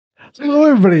Hello,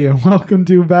 everybody, and welcome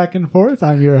to Back and Forth.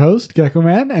 I'm your host, Gecko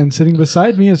Man, and sitting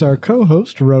beside me is our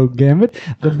co-host, Rogue Gambit,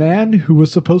 the man who was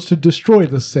supposed to destroy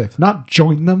the Sith, not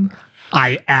join them.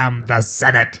 I am the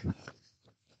Senate.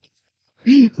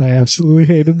 I absolutely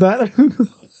hated that.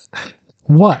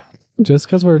 What? Just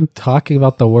because we're talking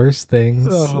about the worst things,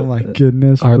 Oh my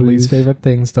goodness! our please. least favorite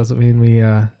things, doesn't mean we,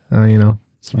 have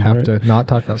to not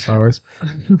talk about Star Wars.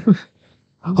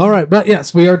 All right, but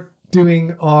yes, we are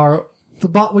doing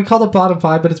we call it bottom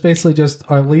five, but it's basically just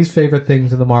our least favorite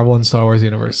things in the Marvel and Star Wars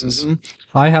universes.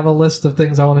 Mm-hmm. I have a list of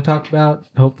things I want to talk about.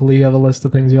 Hopefully, you have a list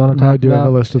of things you want to talk about. I do have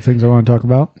a list of things I want to talk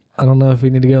about. I don't know if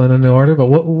we need to go in any order, but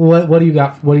what do you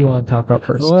got? What do you want to talk about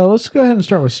first? Well, let's go ahead and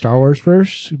start with Star Wars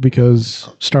first, because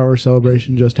Star Wars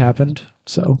Celebration just happened.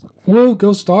 So, Woo,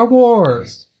 go Star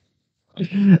Wars!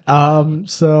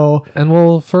 So And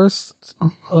we'll first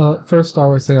Star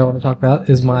Wars thing I want to talk about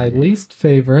is my least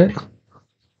favorite.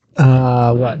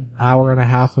 Hour and a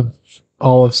half of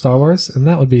all of Star Wars, and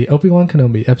that would be Obi-Wan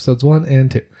Kenobi episodes 1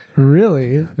 and 2.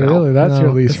 really, that's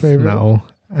your least favorite? No,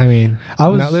 I mean,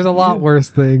 there's a lot worse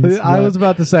things. I was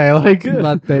about to say,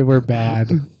 but they were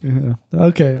bad. Yeah.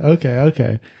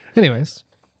 Okay. Anyways,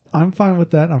 I'm fine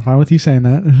with that. I'm fine with you saying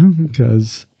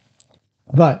that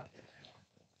but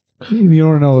you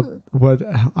don't know what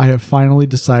I have finally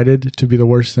decided to be the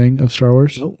worst thing of Star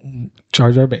Wars.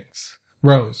 Jar Jar Binks.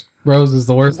 Rose is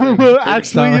the worst thing.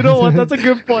 Actually, you know what? That's a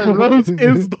good point. Rose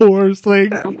is the worst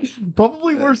thing.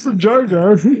 Probably worse than Jar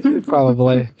Jar.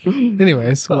 Probably.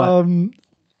 Anyways, what?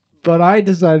 But I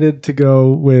decided to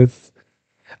go with,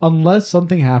 unless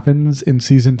something happens in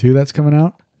season 2 that's coming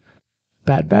out,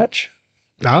 Bad Batch.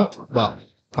 Oh, well,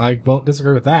 I won't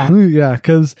disagree with that. Yeah,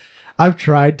 because I've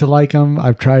tried to like them,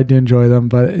 I've tried to enjoy them,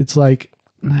 but it's like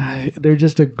they're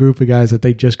just a group of guys that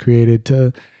they just created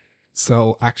to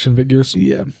sell action figures.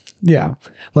 Yeah.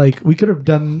 Like, we could have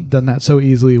done that so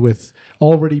easily with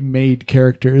already made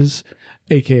characters,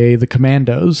 aka the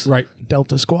Commandos, Right.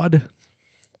 Delta Squad.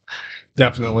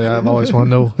 Definitely, I've always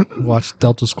wanted to watch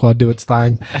Delta Squad do its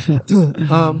thing. But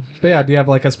yeah, do you have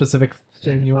like a specific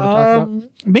thing you want to talk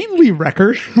about? Mainly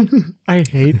Wrecker. I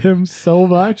hate him so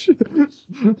much.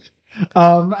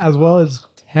 As well as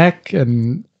Tech,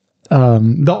 and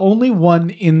the only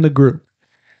one in the group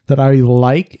that I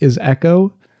like is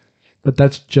Echo, but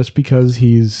that's just because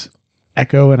he's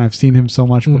Echo and I've seen him so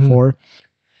much before.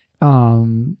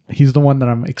 He's the one that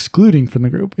I'm excluding from the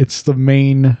group. It's the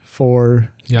main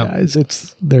 4 guys.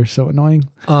 They're so annoying.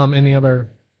 Any other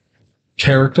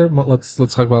character? Let's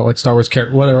talk about like Star Wars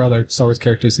character. What are other Star Wars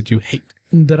characters that you hate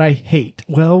That I hate?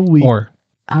 Well, or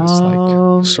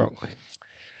dislike strongly?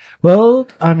 Well,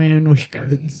 I mean, we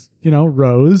could,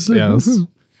 Rose. Yes.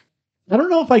 I don't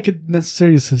know if I could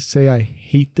necessarily say I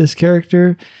hate this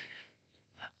character.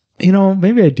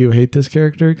 Maybe I do hate this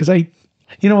character because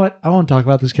you know what? I won't talk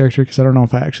about this character because I don't know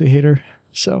if I actually hate her.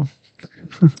 So,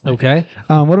 Okay.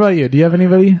 What about you? Do you have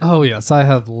anybody? Oh yes, I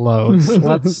have loads.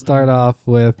 Let's start off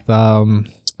with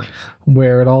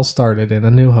where it all started in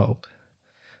A New Hope.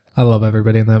 I love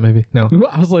everybody in that movie. No,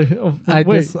 I was like, oh,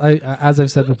 wait. As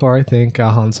I've said before, I think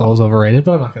Han Solo's overrated,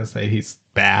 but I'm not going to say he's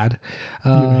bad.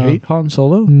 You hate Han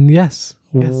Solo? Yes.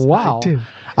 Wow. I do.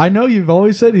 I know you've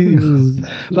always said he was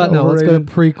But no, let's go to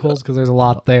prequels because there's a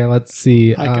lot there. Let's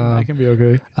see. I can be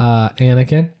okay.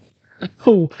 Anakin.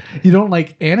 Oh, you don't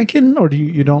like Anakin, or do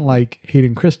you don't like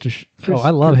Hayden Christensen? Oh,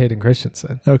 I love Hayden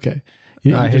Christensen. Okay.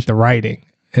 I hate the writing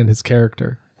and his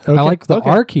character. Okay, I like the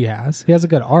arc he has. He has a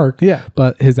good arc. Yeah.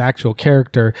 But his actual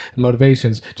character and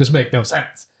motivations just make no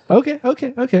sense. Okay. I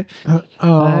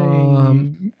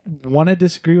want to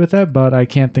disagree with that, but I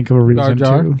can't think of a reason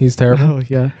Jar Jar, to. he's terrible. Oh,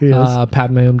 yeah, he is.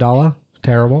 Padme Amidala,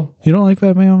 terrible. You don't like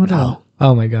Batman Amidala? No.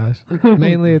 Oh my gosh.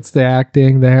 Mainly it's the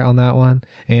acting there on that one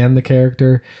and the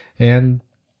character and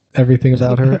everything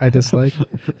about her I dislike.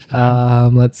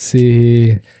 Let's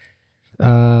see.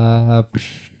 I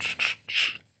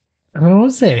don't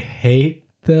want to say I hate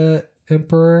the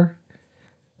Emperor,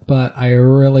 but I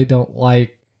really don't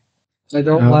like. I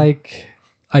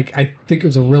think it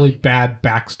was a really bad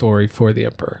backstory for the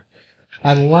Emperor.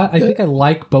 I think I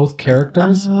like both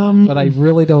characters, but I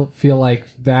really don't feel like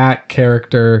that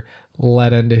character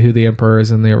led into who the Emperor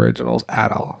is in the originals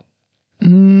at all.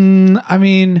 I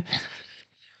mean,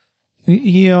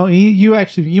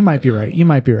 you might be right. You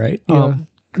might be right. Then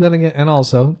again, and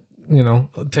also,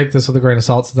 take this with a grain of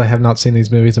salt since I have not seen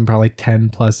these movies in probably 10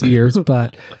 plus years,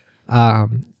 but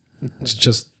it's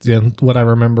just what I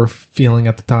remember feeling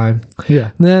at the time.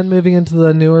 Yeah. Then moving into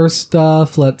the newer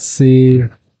stuff, let's see.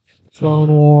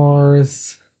 Clone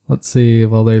Wars. Let's see.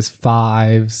 Well, there's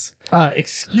Fives.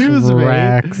 Excuse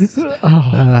Rex. me.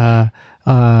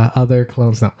 Other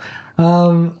clones, no.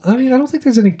 I mean, I don't think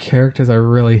there's any characters I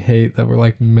really hate that were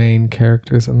like main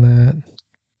characters in that.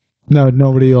 No,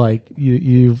 nobody like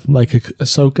you like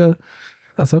Ahsoka.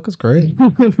 Ahsoka's great.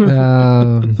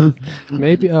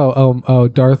 Maybe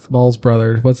Darth Maul's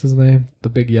brother. What's his name? The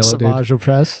big yellow Savage dude.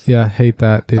 Opress. Yeah, hate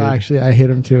that dude. Actually, I hate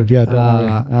him too. Yeah, don't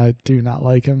worry. I do not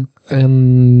like him.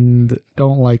 And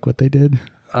Don't like what they did.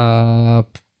 yeah,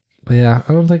 I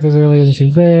don't think there's really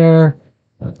anything there.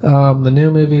 The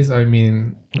new movies, I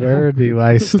mean, where do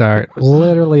I start?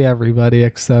 Literally everybody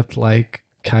except like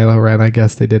Kylo Ren, I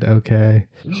guess they did okay.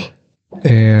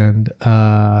 And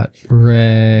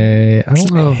Rey, I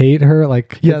don't hate her.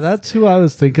 Like, Yeah, that's who I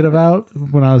was thinking about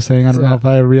when I was saying I don't know if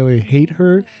I really hate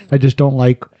her. I just don't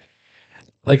like.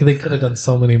 they could have done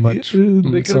so many much. They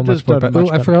could so have much just more. done Oh, much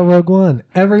I better. forgot Rogue One.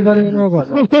 Everybody in Rogue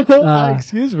One.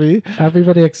 Excuse me.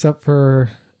 Everybody except for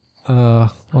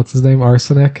what's his name?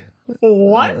 Arsenic.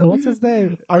 What? What's his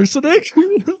name? Arsenic?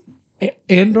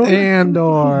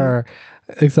 Andor.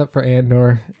 Except for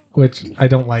Andor, which I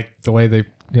don't like the way they.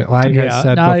 Like I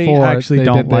said before, I actually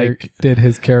don't did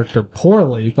his character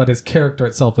poorly, but his character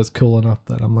itself is cool enough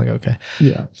that I'm like, okay.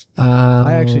 Yeah.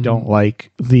 I actually don't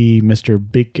like the Mr.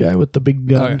 Big Guy with the big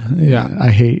gun. Oh, yeah.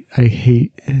 I hate.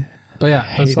 But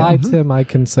yeah, besides him, I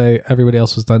can say everybody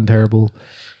else was done terrible.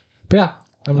 But yeah,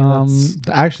 I mean,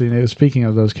 Actually, speaking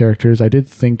of those characters, I did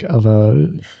think of a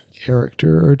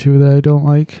character or two that I don't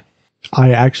like.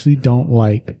 I actually don't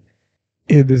like.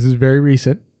 This is very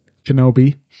recent.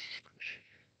 Kenobi.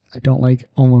 I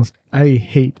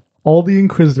hate all the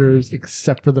Inquisitors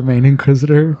except for the main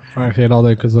Inquisitor. I hate all the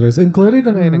Inquisitors, including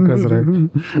the main Inquisitor.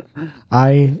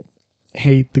 I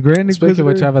hate the Grand Speaking Inquisitor. of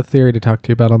which, I have a theory to talk to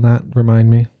you about on that. Remind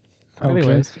me.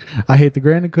 Anyways, I hate the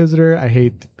Grand Inquisitor. I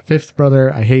hate the Fifth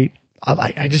Brother.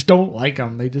 I just don't like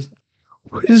them. It was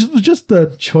just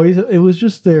the choice. It was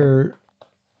just the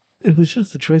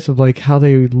choice of like how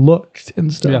they looked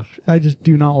and stuff. Yeah. I just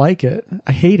do not like it.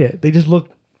 I hate it. They just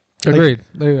look. Agreed.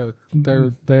 They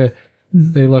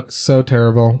look so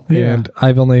terrible, and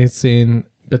I've only seen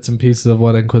bits and pieces of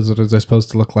what Inquisitors are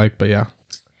supposed to look like. But yeah,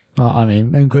 I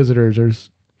mean, Inquisitors are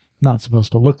not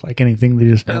supposed to look like anything. They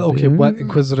just okay. What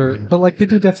Inquisitor? But like, they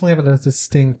do definitely have a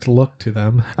distinct look to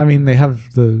them. I mean, they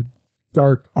have the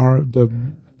the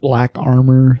black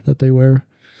armor that they wear.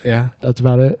 Yeah, that's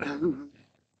about it.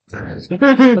 But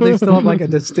they still have like a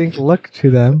distinct look to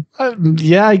them.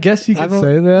 Yeah, I guess you could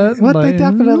say that. What they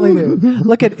definitely do.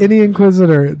 Look at any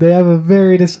Inquisitor; they have a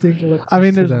very distinct look. I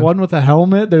mean, there's one with a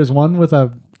helmet. There's one with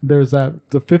a. There's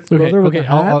the Fifth Brother with a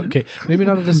hat. Okay, maybe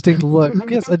not a distinct look.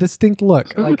 Yes, a distinct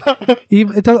look. Like,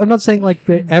 I'm not saying like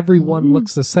everyone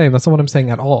looks the same. That's not what I'm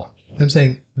saying at all. I'm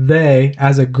saying they,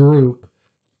 as a group,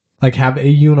 like have a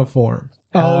uniform.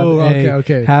 But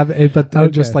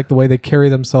just like the way they carry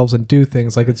themselves and do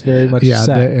things, like it's very much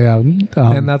set.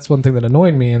 And that's one thing that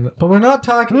annoyed me. But we're not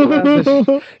talking about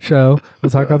this show. We'll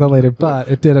talk about that later. But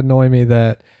it did annoy me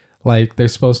that like they're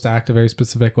supposed to act a very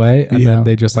specific way, and then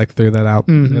they just like threw that out.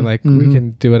 They're like, we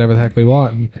can do whatever the heck we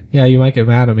want. And, yeah, you might get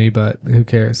mad at me, but who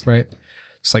cares, right?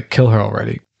 Just like kill her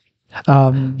already.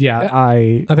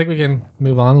 I think we can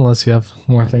move on unless you have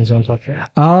more things you want to talk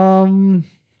about.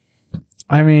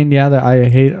 I mean, I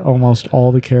hate almost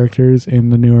all the characters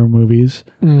in the newer movies.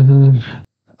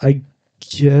 I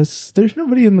guess there's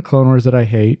nobody in the Clone Wars that I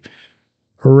hate.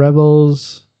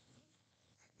 Rebels.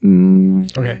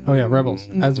 Okay. Oh yeah, Rebels.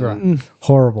 Ezra.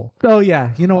 Horrible. Oh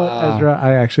yeah, you know what, Ezra?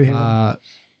 I actually hate him.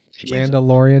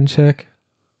 Mandalorian chick.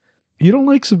 You don't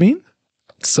like Sabine?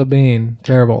 Sabine,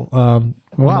 terrible. Wow.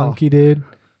 Monkey dude.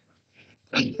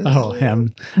 Oh,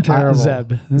 him. Terrible.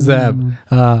 Zeb.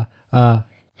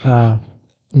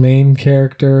 Main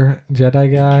character, Jedi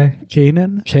guy.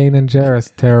 Kanan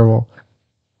Jarrus, terrible.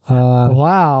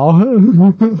 Wow. I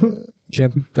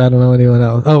don't know anyone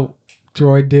else. Oh,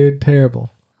 droid dude, terrible.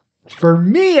 For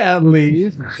me, at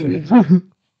least.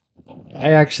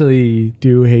 I actually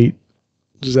do hate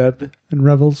Zeb and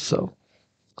Rebels, so.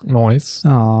 Nice.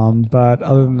 But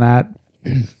other than that,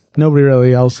 nobody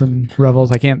really else in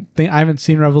Rebels. I haven't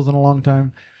seen Rebels in a long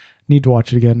time. Need to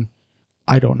watch it again.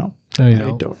 I don't know. I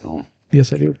don't know.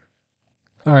 Yes, I do.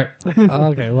 All right.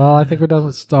 Okay. Well, I think we're done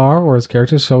with Star Wars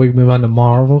characters. Shall we move on to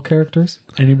Marvel characters?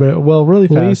 Anybody? Well, really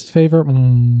fast. Least favorite?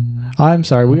 I'm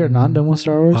sorry. We are not done with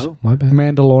Star Wars. Oh, my bad.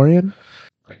 Mandalorian.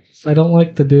 I don't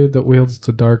like the dude that wants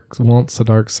the dark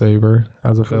saber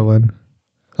as a villain.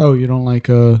 Oh, you don't like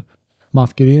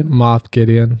Moff Gideon? Moff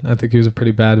Gideon. I think he was a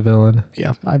pretty bad villain.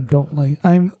 Yeah, I don't like.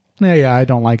 I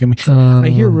don't like him. I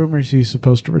hear rumors he's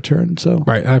supposed to return. So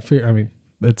right.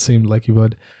 It seemed like he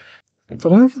would. But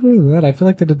other than that, I feel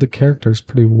like they did the characters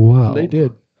pretty well. They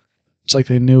did. It's like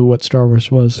they knew what Star Wars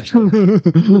was.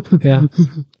 Yeah.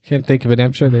 Can't think of it.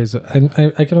 I'm sure there's.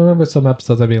 I can remember some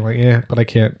episodes of being like, yeah, but I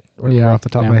can't remember off the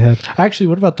top of my head. Actually,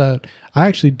 what about that? I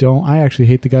actually don't. I actually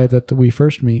hate the guy that we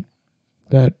first meet,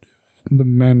 that the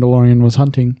Mandalorian was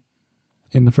hunting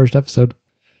in the first episode.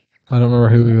 I don't remember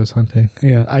who he was hunting.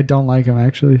 Yeah, I don't like him,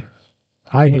 actually.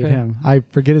 I hate him. I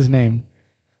forget his name.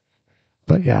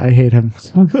 But yeah, I hate him.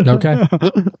 Okay.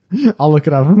 I'll look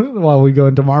it up while we go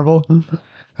into Marvel.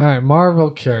 All right,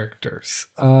 Marvel characters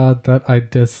that I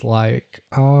dislike.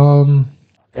 Yeah,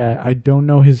 I don't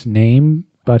know his name,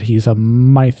 but he's a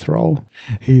mithril.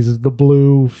 He's the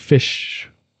blue fish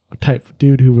type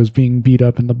dude who was being beat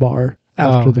up in the bar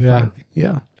after the fight.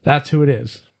 Yeah, that's who it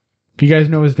is. If you guys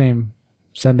know his name,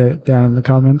 send it down in the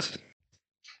comments.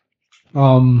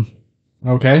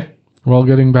 Okay. Well,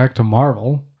 getting back to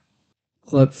Marvel,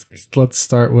 let's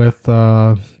start with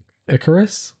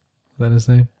Icarus. Is that his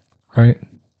name? Right?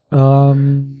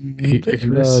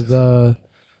 Icarus. The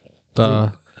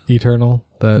Eternal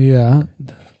that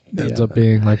ends up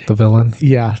being like the villain.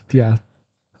 Yeah.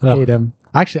 I hate him.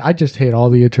 Actually, I just hate all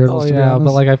the Eternals. Oh yeah,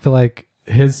 but like I feel like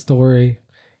his story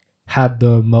had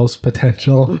the most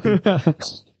potential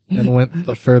and went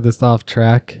the furthest off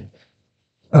track.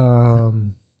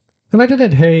 And I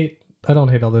don't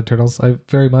hate all the Eternals. I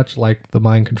very much liked the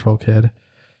mind control kid.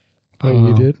 Oh,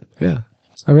 you did? Yeah.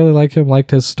 I really liked him, liked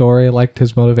his story, liked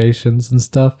his motivations and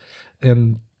stuff.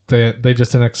 And they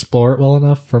just didn't explore it well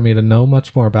enough for me to know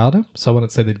much more about him. So I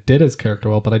wouldn't say they did his character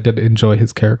well, but I did enjoy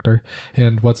his character.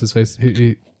 And what's his face?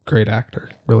 He great actor.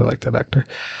 Really liked that actor.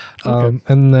 Okay.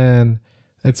 And then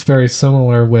it's very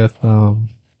similar with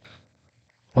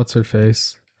what's her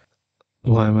face?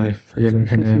 Why am I forgetting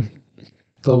her name?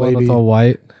 The one with all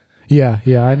white. Yeah,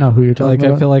 I know who you're talking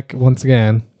about. I feel like, once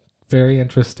again, very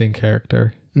interesting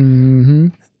character. Mm-hmm.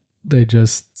 They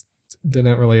just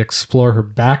didn't really explore her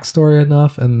backstory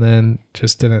enough, and then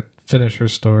just didn't finish her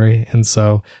story, and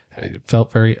so it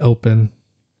felt very open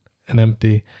and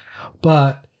empty.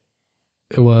 But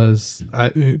it was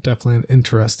definitely an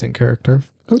interesting character.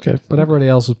 Okay. But everybody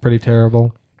else was pretty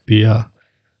terrible. The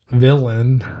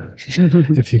villain,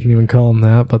 if you can even call them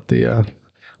that, but the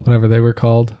whatever they were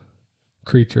called,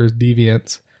 creatures,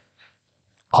 deviants,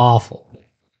 awful.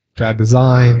 Bad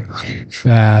design,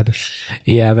 bad.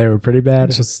 Yeah, they were pretty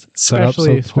bad. Just set up so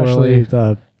especially poorly.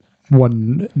 the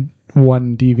one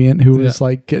deviant who was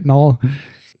like getting all.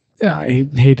 Yeah, I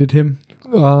hated him.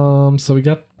 So we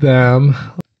got them.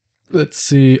 Let's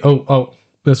see. Oh,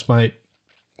 this might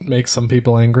make some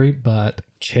people angry, but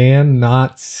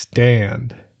cannot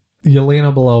stand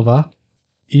Yelena Belova.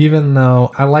 Even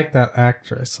though I like that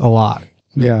actress a lot.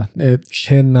 Yeah, It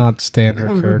cannot stand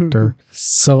her character.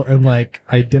 So, and like,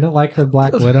 I didn't like her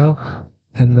Black Widow.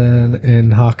 And then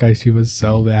in Hawkeye, she was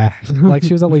so bad. Like,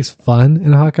 she was at least fun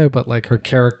in Hawkeye, but like, her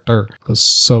character was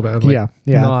so bad. Like,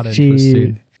 yeah. Not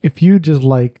interesting. If you just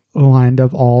like lined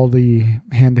up all the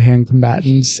hand-to-hand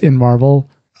combatants in Marvel,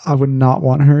 I would not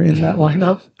want her in that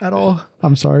lineup at all.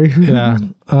 I'm sorry. Yeah.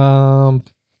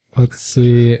 Let's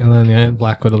see. And then, in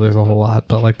Black Widow, there's a whole lot,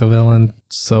 but like, the villain,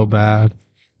 so bad.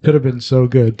 Could have been so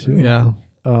good too. Yeah.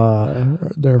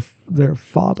 Their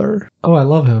father. Oh, I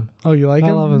love him. Oh, you like him?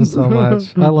 I love him so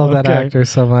much. I love that actor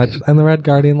so much. And the Red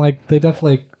Guardian, like, they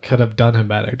definitely could have done him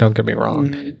better. Don't get me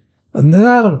wrong.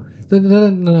 No. They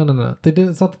did.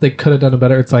 It's not that they could have done it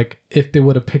better. It's like, if they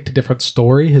would have picked a different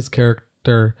story, his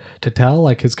character to tell,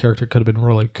 like, his character could have been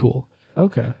really cool.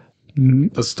 Okay.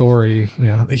 The story,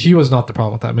 yeah. He was not the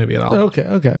problem with that movie at all.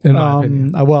 Okay. In my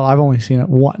opinion. Well, I've only seen it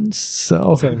once,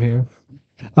 so. Same here.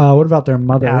 What about their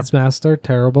mother? Taskmaster,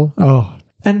 terrible. Oh,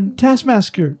 and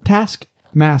Taskmaster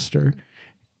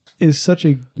is such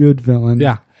a good villain.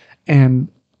 Yeah. And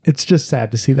it's just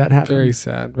sad to see that happen. Very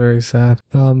sad, very sad.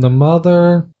 The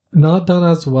mother, not done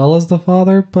as well as the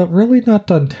father, but really not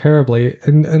done terribly.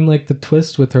 And like, the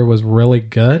twist with her was really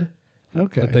good.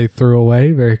 Okay. That they threw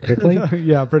away very quickly.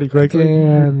 Yeah, pretty quickly.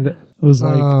 And it was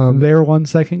like, there 1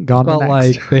 second, gone the felt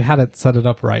next. like they hadn't set it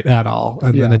up right at all,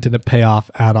 and then it didn't pay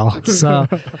off at all. So,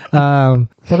 but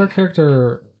her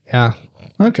character, yeah,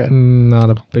 Okay. not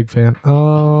a big fan.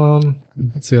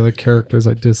 Let's see other characters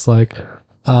I dislike.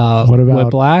 What about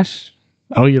Whiplash?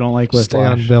 Oh, you don't like Stay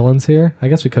on Whiplash? villains here. I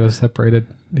guess we could have separated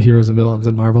heroes and villains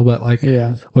in Marvel, but like,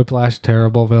 Yeah. Whiplash,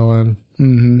 terrible villain.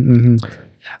 Mm-hmm.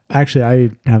 Actually, I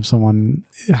have someone.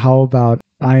 How about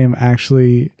I am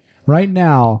actually right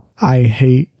now? I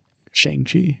hate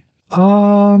Shang-Chi.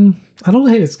 I don't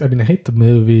hate it. I mean, I hate the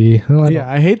movie.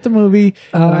 I hate the movie.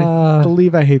 And I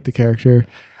believe I hate the character.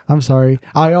 I'm sorry.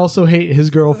 I also hate his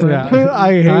girlfriend.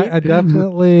 I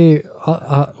definitely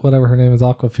whatever her name is,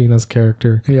 Aquafina's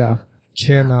character. Yeah.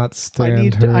 Cannot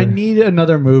stand her. I need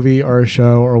another movie or a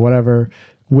show or whatever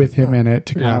with him in it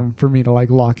to for me to like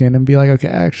lock in and be like, okay,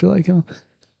 I actually like him.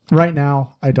 Right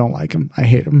now, I don't like him. I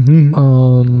hate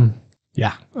him.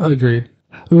 Yeah, agreed.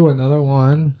 Ooh, another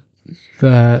one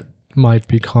that might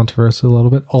be controversial a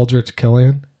little bit. Aldrich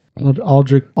Killian.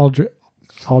 Aldrich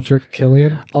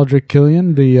Killian. Aldrich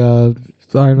Killian, the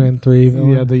Iron Man 3 villain.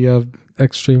 yeah, the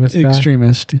extremist guy.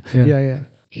 extremist. Yeah. Yeah.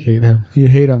 Hate him. You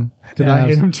hate him. Did Yeah, I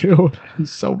hate him too?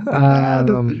 He's so bad.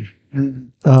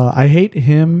 I hate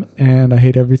him, and I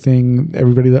hate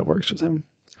everybody that works with him.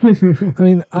 I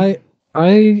mean, I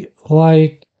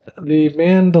like the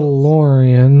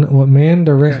Mandalorian. What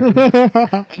Mandarin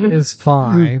is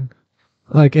fine.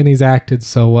 Like, and he's acted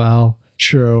so well.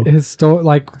 True. His story,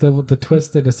 like the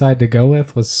twist they decided to go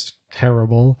with, was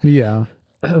terrible. Yeah.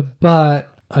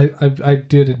 But I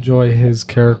did enjoy his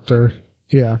character.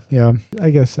 Yeah. I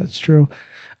guess that's true.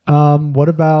 What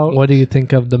about? What do you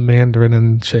think of the Mandarin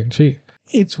and Shang-Chi?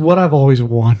 It's what I've always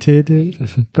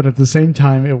wanted, but at the same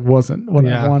time, it wasn't what I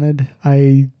Yeah. wanted.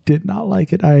 I did not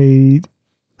like it. I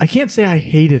can't say I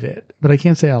hated it, but I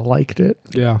can't say I liked it.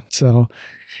 Yeah. So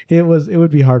it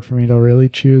would be hard for me to really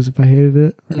choose if I hated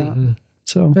it or not.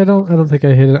 So I don't think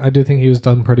I hated it. I do think he was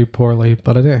done pretty poorly,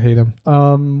 but I didn't hate him.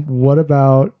 what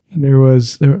about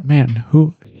there's a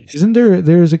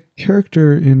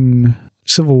character in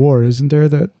Civil War, isn't there,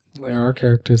 that There are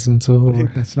characters in Civil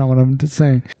War. that's not what I'm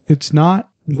saying. It's not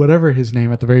whatever his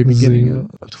name at the very beginning.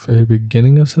 At the very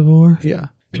beginning of Civil War? Yeah.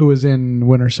 Who was in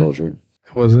Winter Soldier.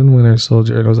 It was in Winter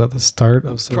Soldier. It was at the start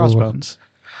of Civil War. Crossbones.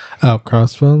 Oh,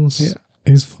 Crossbones? Yeah.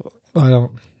 I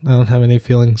don't have any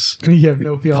feelings. You have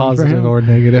no feelings for Positive him? or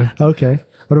negative. Okay.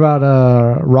 What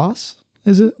about Ross?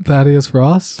 Is it Thaddeus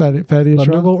Ross? Thaddeus Ross?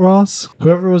 Thunderbolt Ross?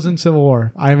 Whoever was in Civil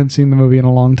War. I haven't seen the movie in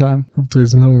a long time.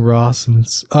 There's no Ross in...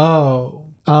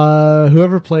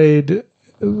 Whoever played...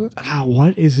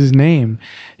 what is his name?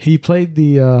 He played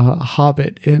the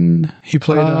Hobbit in... He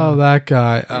played... that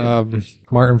guy.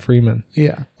 Martin Freeman.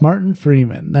 yeah. Martin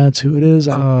Freeman. That's who it is.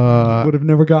 I would have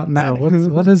never gotten that.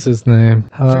 What is his name?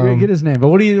 I forget his name. But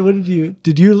what did you like I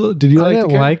the didn't character?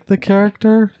 like the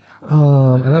character.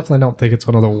 I definitely don't think it's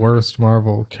one of the worst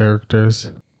Marvel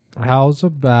characters. How's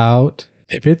about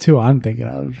If it's who I'm thinking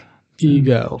of.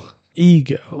 Ego?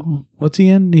 Ego. What's he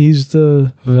in? He's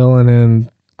the... Villain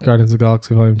in Guardians of the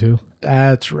Galaxy Volume 2.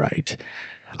 That's right.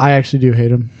 I actually do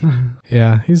hate him.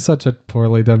 Yeah, he's such a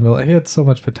poorly done villain. He had so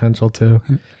much potential too.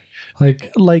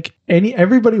 Like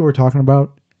everybody we're talking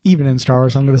about, even in Star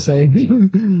Wars, I'm going to say,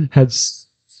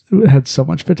 had so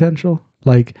much potential.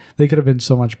 Like, they could have been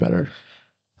so much better.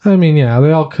 I mean, yeah,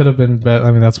 they all could have been bad. I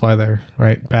mean, that's why they're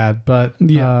bad. But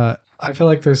I feel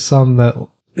like there's some that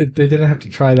they didn't have to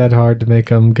try that hard to make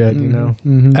them good. You know,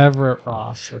 Everett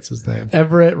Ross, that's his name.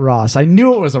 Everett Ross. I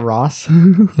knew it was a Ross.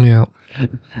 Yeah.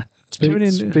 Tune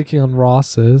in. Speaking on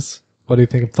Rosses, what do you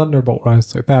think of Thunderbolt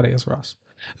Ross or Thaddeus Ross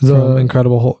from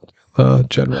Incredible Hulk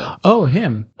general? Oh,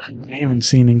 him. I haven't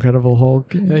seen Incredible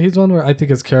Hulk. Yeah, he's one where I think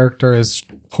his character is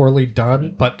poorly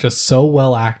done, but just so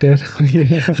well acted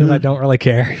that I don't really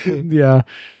care. Yeah.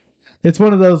 It's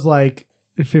one of those like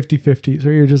 50-50s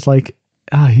where you're just like,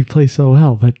 he plays so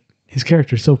well, but his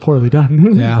character's so poorly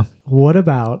done. Yeah. What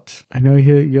about, I know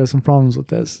you have some problems with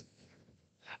this.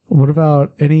 What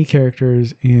about any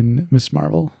characters in Miss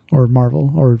Marvel or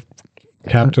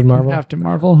Captain Marvel? Captain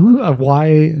Marvel.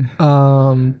 Why?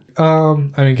 I mean,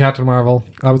 Captain Marvel.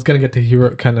 I was gonna get to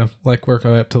hero, kind of like work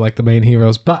our way up to like the main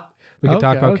heroes, but we can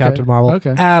talk about Captain Marvel.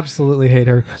 Okay. Absolutely hate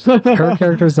her. Her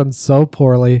character's done so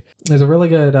poorly. There's a really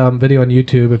good video on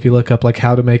YouTube if you look up like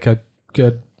how to make a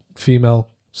good female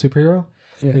superhero.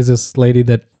 Yeah. There's this lady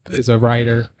that is a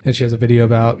writer, and she has a video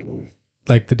about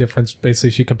like the difference.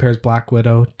 Basically, she compares Black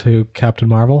Widow to Captain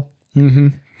Marvel.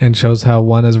 And shows how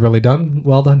one is really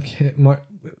well done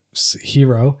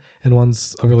hero and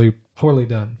one's a really poorly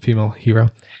done female hero.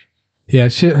 Yeah,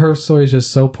 her story is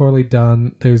just so poorly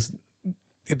done.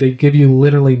 They give you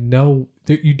literally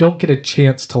you don't get a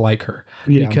chance to like her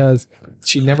because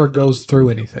she never goes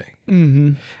through anything.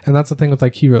 And that's the thing with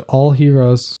like heroes. All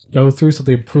heroes go through so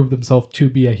they improve themselves to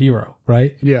be a hero,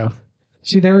 right? Yeah.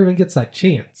 She never even gets that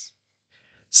chance.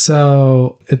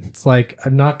 So it's like,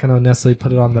 I'm not going to necessarily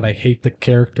put it on that I hate the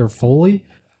character fully,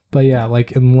 but yeah,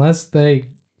 like unless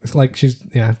they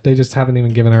just haven't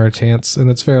even given her a chance, and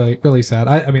it's really sad.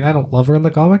 I mean, I don't love her in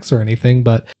the comics or anything,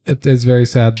 but it is very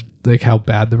sad, like how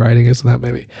bad the writing is in that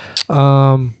movie.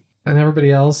 And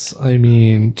everybody else, I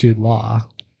mean, Jude Law,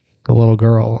 the little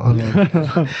girl.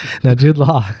 Now Jude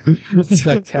Law,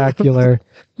 spectacular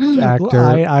actor.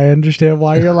 I understand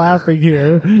why you're laughing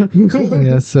here.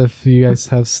 Yes, if you guys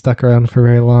have stuck around for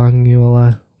very long, you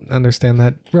will understand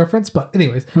that reference. But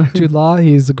anyways, Jude Law,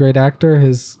 he's a great actor. I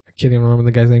can't even remember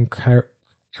the guy's name.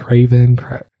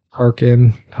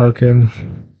 Harkin. I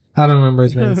don't remember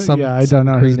his name. I don't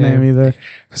know his name either.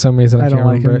 For some reason, I can't don't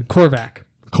like remember him. it.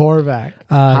 Korvac.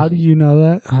 How do you know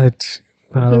that?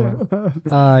 I don't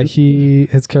know.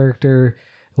 His character,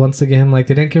 once again, like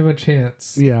they didn't give him a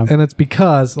chance. Yeah. And it's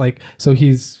because, so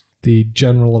he's the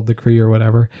general of the Kree or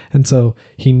whatever. And so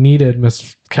he needed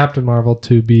Miss Captain Marvel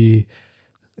to be,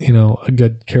 a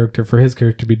good character for his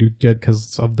character to be good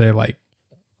because of their,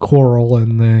 quarrel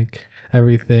and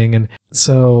everything. And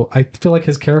so I feel like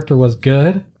his character was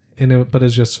good, but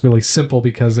it's just really simple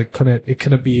because it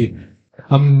couldn't be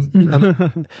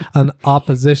an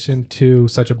opposition to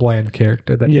such a bland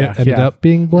character that ended up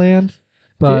being bland.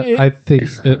 But I think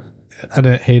I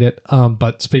didn't hate it.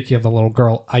 But speaking of the little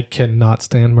girl, I cannot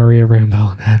stand Maria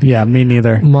Rambeau. Yeah, me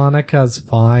neither. Monica's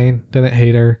fine. Didn't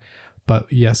hate her.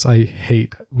 But yes, I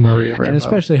hate Maria Rambeau. And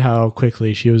especially how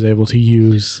quickly she was able to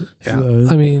use.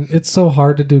 I mean, it's so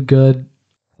hard to do good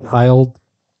child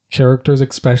characters,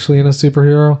 especially in a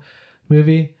superhero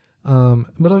movie.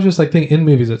 But I was just thinking, in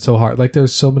movies, it's so hard.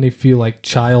 There's so many few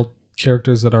child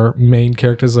characters that are main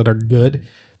characters that are good.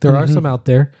 There are some out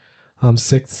there.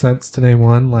 Sixth Sense to name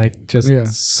one,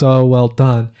 so well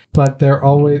done. But they're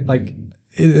always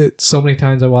so many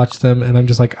times I watch them and I'm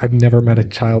just I've never met a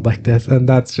child like this, and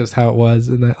that's just how it was.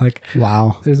 And that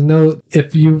wow, there's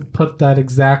if you put that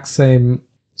exact same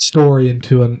story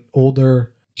into an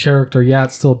older character,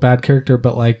 it's still a bad character,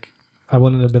 but I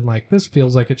wouldn't have been this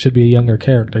feels like it should be a younger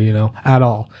character, at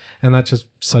all. And that's just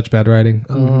such bad writing.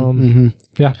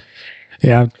 Yeah.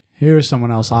 Here's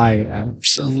someone else I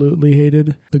absolutely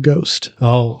hated, the Ghost.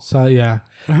 Oh, so yeah.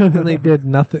 And they did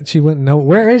nothing. She went, no,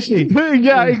 where is she?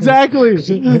 Yeah, exactly.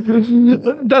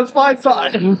 That's my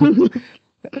thought.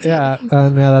 Yeah,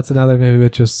 that's another movie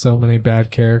with just so many bad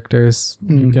characters.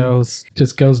 Goes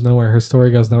nowhere. Her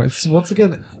story goes nowhere. It's, once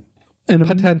again,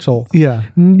 potential. Yeah.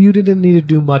 You didn't need to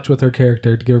do much with her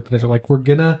character to give her potential. We're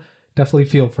gonna definitely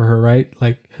feel for her, right?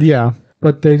 Yeah.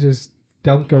 But they just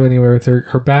don't go anywhere with her.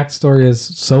 Her backstory is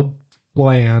so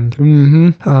bland.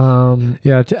 And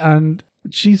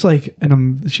she's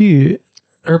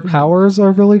her powers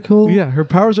are really cool. Yeah, her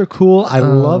powers are cool. I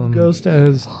love Ghost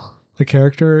as the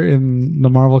character in the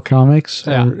Marvel comics,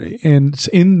 and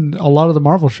in a lot of the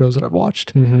Marvel shows that I've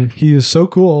watched. He is so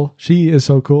cool. She is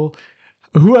so cool.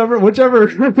 Whichever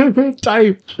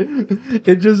type,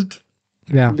 it just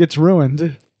gets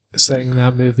ruined. Saying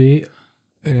that movie.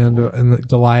 And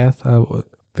Goliath, the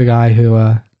guy who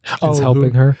is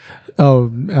helping her. Oh,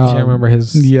 can't remember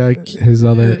his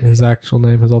actual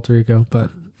name, his alter ego,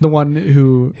 but the one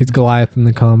who he's Goliath in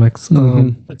the comics.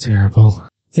 Terrible.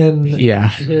 And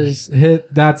his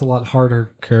that's a lot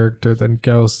harder character than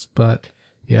Ghost, but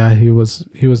he was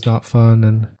not fun,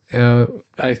 and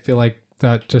I feel like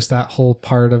that whole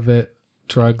part of it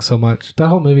drug so much. That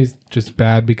whole movie's just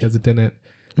bad because it didn't.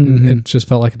 It just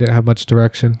felt like it didn't have much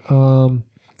direction.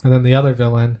 And then the other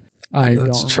villain,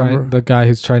 the guy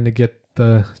who's trying to get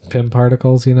the PIM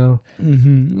particles, That's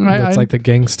the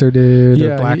gangster dude,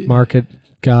 the black market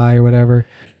guy or whatever.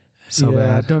 So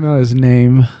bad. I don't know his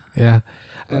name. Yeah.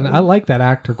 And I like that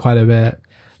actor quite a bit.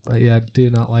 But I do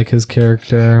not like his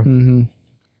character.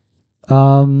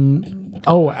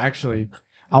 Actually,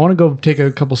 I want to go take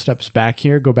a couple steps back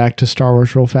here, go back to Star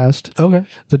Wars real fast. Okay.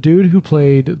 The dude who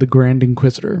played the Grand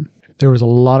Inquisitor, there was a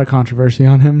lot of controversy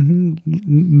on him.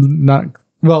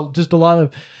 Just a lot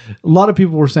of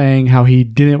people were saying how he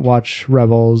didn't watch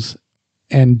Rebels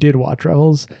and did watch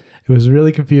Rebels. It was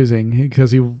really confusing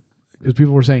because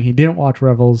people were saying he didn't watch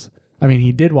Rebels. I mean,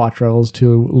 he did watch Rebels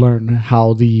to learn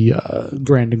how the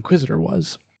Grand Inquisitor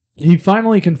was. He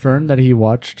finally confirmed that he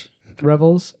watched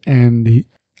Rebels, and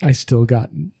I still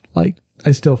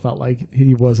felt like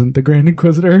he wasn't the Grand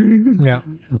Inquisitor. Yeah.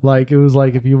 It was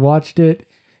if you watched it,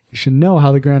 you should know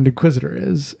how the Grand Inquisitor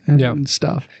is and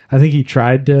stuff. I think he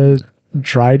tried to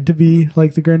be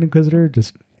like the Grand Inquisitor,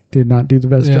 just did not do the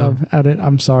best job at it.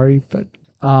 I'm sorry, but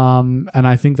and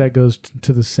I think that goes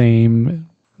to the same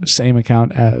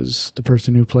account as the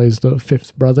person who plays the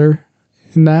fifth brother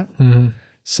in that.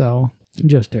 So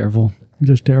just terrible.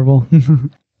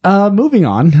 Moving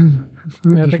on.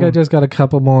 I think I just got a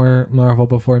couple more Marvel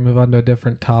before we move on to a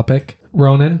different topic.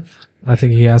 Ronan, I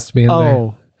think he has to be in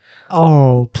there.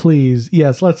 Oh, please.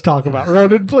 Yes, let's talk about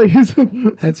Ronan, please.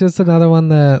 It's just another one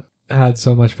that had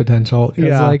so much potential.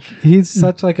 He's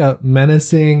such a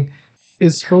menacing,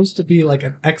 is supposed to be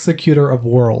an executor of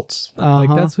worlds.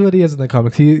 That's who he is in the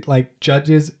comics. He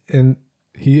judges, and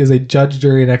he is a judge,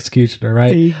 jury, and executioner,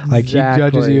 right? Exactly. He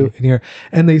judges you in here.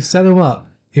 And they set him up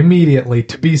immediately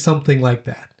to be something like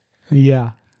that.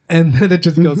 Yeah. and then it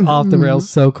just goes off the rails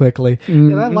so quickly.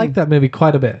 And I like that movie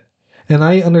quite a bit. And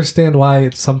I understand why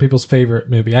it's some people's favorite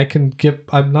movie.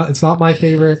 It's not my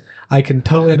favorite. I can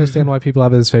totally understand why people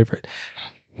have it as favorite.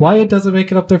 Why it doesn't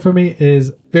make it up there for me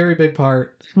is very big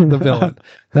part the villain.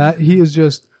 That he is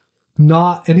just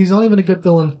not, and he's not even a good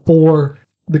villain for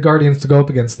the Guardians to go up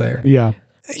against there. Yeah.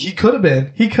 He could have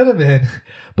been,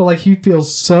 but like he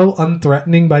feels so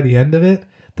unthreatening by the end of it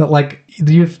that like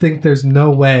you think there's no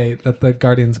way that the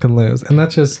Guardians can lose, and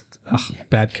that's just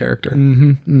bad character.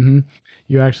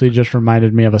 You actually just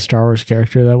reminded me of a Star Wars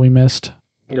character that we missed.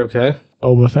 Okay.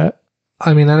 Boba Fett.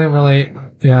 I mean, I didn't really.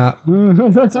 Yeah.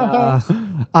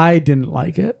 I didn't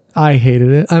like it. I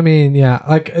hated it. I mean, yeah.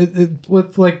 Like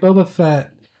with like Boba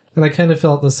Fett, and I kind of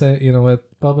felt the same. You know,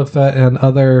 with Boba Fett and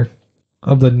other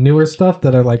of the newer stuff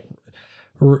that are like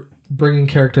bringing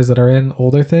characters that are in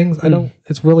older things. I don't.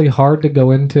 It's really hard to go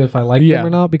into if I like them or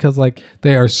not because like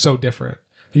they are so different.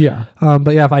 Yeah.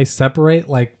 But yeah, if I separate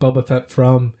like Boba Fett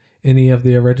from any of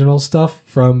the original stuff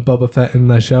from Boba Fett in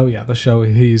the show,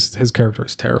 his character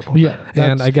is terrible. Yeah.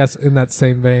 And I guess in that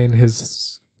same vein,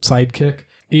 his sidekick,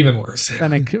 even worse.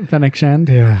 Fennec Shand.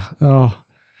 Yeah. Oh,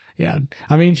 yeah.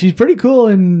 I mean, she's pretty cool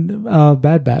in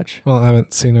Bad Batch. Well, I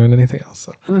haven't seen her in anything else,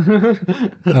 so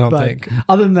I don't think.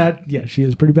 Other than that, yeah, she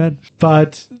is pretty bad.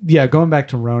 But yeah, going back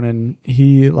to Ronan,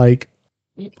 he like,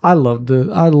 I love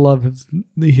how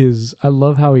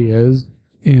he is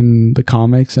in the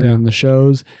comics and in the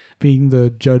shows, being the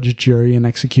judge, jury, and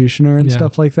executioner and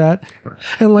stuff like that.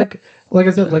 And like I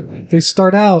said, like they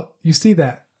start out, you see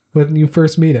that when you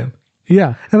first meet him.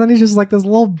 Yeah. And then he's just like this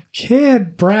little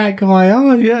kid brat going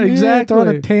on. Yeah, exactly.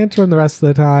 Throwing a tantrum the rest of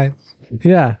the time.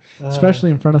 Yeah.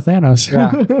 Especially in front of Thanos.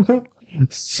 Yeah.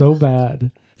 So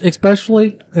bad.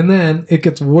 Especially, and then it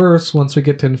gets worse once we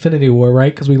get to Infinity War,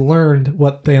 right? Because we learned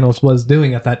what Thanos was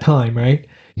doing at that time, right?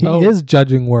 He is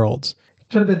judging worlds.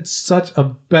 Could have been such a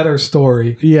better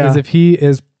story. Yeah. As if he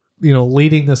is,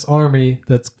 leading this army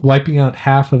that's wiping out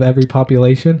half of every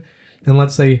population. And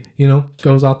let's say,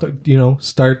 goes out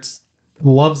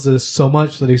loves this so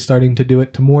much that he's starting to do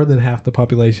it to more than half the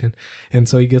population. And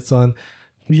so he gets on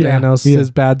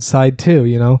Thanos' bad side too,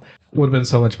 Would have been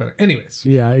so much better. Anyways.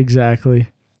 Yeah, exactly.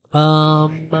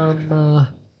 Is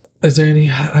there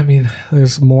any? I mean,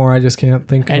 there's more. I just can't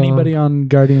think of anybody on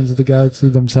Guardians of the Galaxy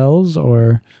themselves,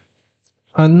 or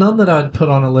none that I'd put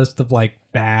on a list of like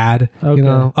bad.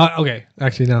 Okay. Okay,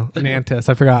 actually no. Mantis,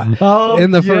 I forgot. Oh,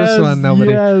 in the first one,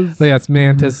 nobody. Yes. So yeah, it's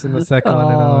Mantis in the second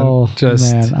one. Oh,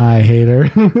 man, I hate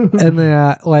her. And then,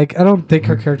 I don't think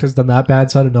her character's done that bad,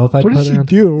 so I don't know if I'd what put does her she on.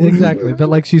 do? Exactly, but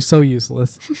like she's so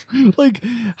useless. Like,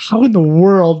 how in the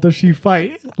world does she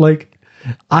fight? Like,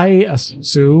 I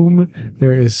assume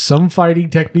there is some fighting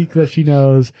technique that she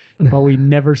knows, but we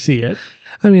never see it.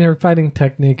 I mean, her fighting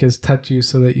technique is touch you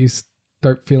so that you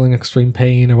start feeling extreme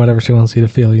pain or whatever she wants you to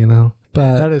feel,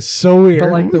 But that is so weird.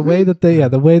 But like the way that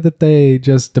they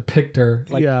just depict her,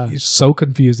 like it's so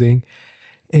confusing,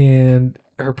 and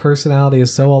her personality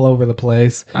is so all over the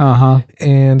place.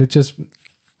 And it just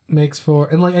makes for,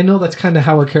 and like I know that's kind of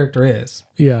how her character is.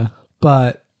 Yeah,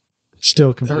 but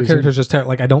still confusing. Her character's just terrible.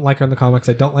 Like I don't like her in the comics.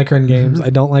 I don't like her in games. I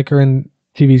don't like her in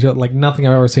TV show. Like nothing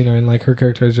I've ever seen her in. Like her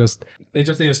character is just. They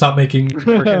just need to stop making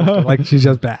her character. Like she's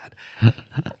just bad.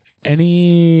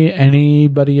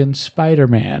 Anybody in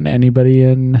Spider-Man? Anybody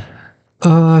in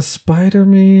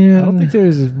Spider-Man? I don't think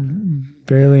there's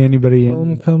barely anybody in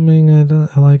Homecoming.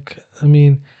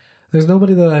 There's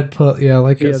nobody that I'd put.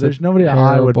 There's nobody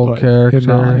I would put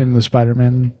in the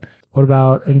Spider-Man. What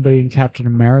about anybody in Captain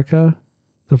America,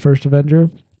 the first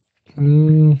Avenger?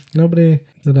 Nobody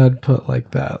that I'd put like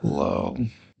that low.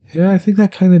 Yeah, I think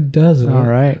that kind of does it. All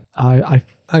right, I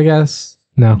guess.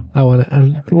 No, I want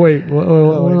to. Wait,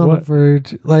 what?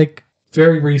 Like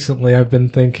very recently, I've been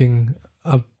thinking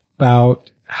about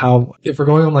how if we're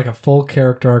going on like a full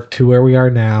character arc to where we are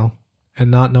now, and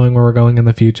not knowing where we're going in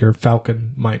the future,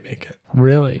 Falcon might make it.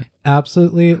 Really?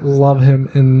 Absolutely love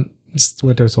him in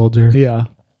Winter Soldier. Yeah.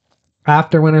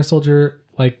 After Winter Soldier,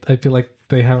 like I feel like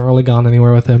they haven't really gone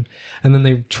anywhere with him, and then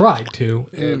they tried to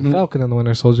in Falcon and the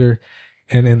Winter Soldier,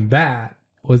 and in that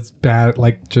was bad.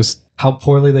 Like just how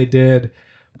poorly they did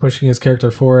pushing his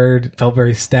character forward. Felt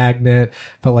very stagnant.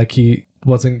 Felt like he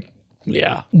wasn't.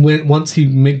 Yeah. Once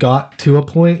he got to a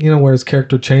point, where his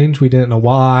character changed, we didn't know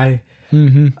why.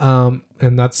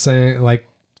 And that's saying like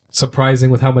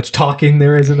surprising with how much talking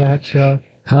there is in that show.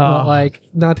 But, like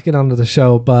not to get onto the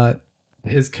show, but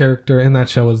his character in that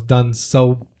show was done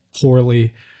so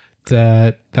poorly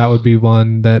that would be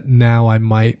one that now I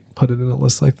might put it in a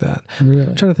list like that. Really?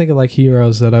 I'm trying to think of like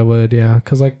heroes that I would, yeah,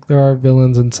 because like there are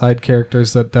villains and side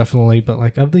characters that definitely, but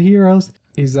like of the heroes,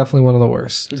 he's definitely one of the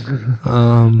worst.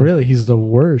 Really, he's the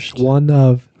worst.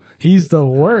 He's the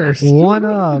worst. One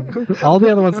of all the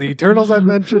other ones, the Eternals I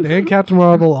mentioned and Captain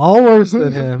Marvel, all worse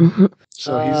than him.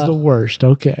 So he's the worst.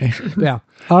 Okay. Yeah.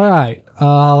 All right.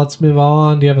 Let's move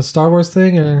on. Do you have a Star Wars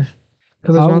thing, or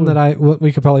because there's one that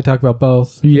we could probably talk about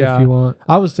both. Yeah. if you want.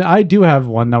 I do have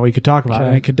one that we could talk about, Okay.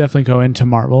 and it could definitely go into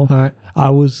Marvel. All right.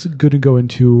 I was going to go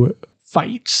into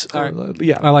fights. All right.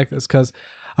 Yeah. I like this because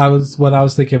what I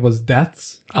was thinking was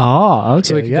deaths. Oh, okay.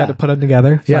 So we can kind of put them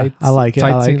together. Yeah, I like it.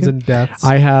 Fight I like scenes it. and deaths.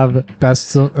 I have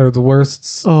best or the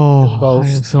worsts. I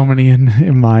have so many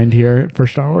in mind here for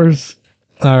Star Wars.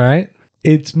 All right.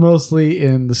 It's mostly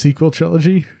in the sequel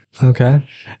trilogy. Okay.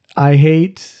 I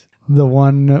hate the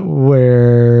one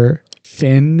where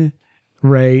Finn,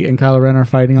 Rey, and Kylo Ren are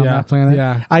fighting on that planet.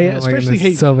 Yeah. I Oh my especially goodness,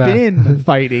 hate so bad. Finn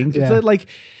fighting. Yeah. It's like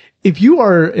if you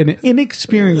are an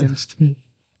inexperienced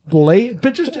blade,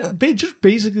 but just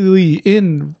basically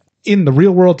in the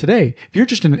real world today, if you're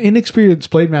just an inexperienced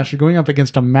blade master going up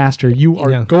against a master, you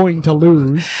are going to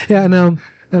lose. Yeah. No.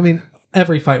 I mean,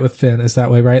 every fight with Finn is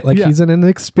that way, right? Like Yeah. he's an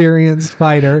inexperienced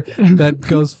fighter that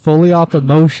goes fully off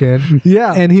emotion.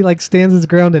 Yeah. And he like stands his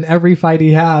ground in every fight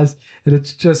he has, and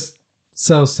it's just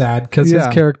so sad because his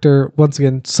character, once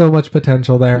again, so much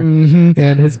potential there, and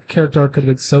his character arc could have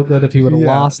been so good if he would have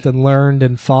lost and learned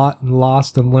and fought and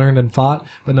lost and learned and fought.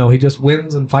 But no, he just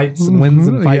wins and fights and wins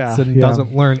and fights and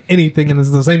doesn't learn anything, and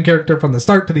is the same character from the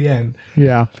start to the end.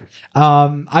 Yeah.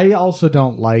 I also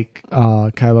don't like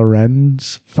Kylo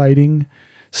Ren's fighting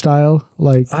style.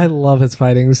 Like, I love his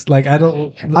fighting. Like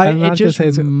I'm not just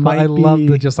saying, but I love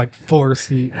the just like force.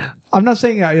 I'm not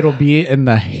saying it'll be in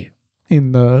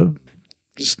the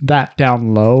that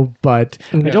down low, but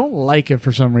I don't like it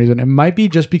for some reason. It might be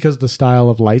just because the style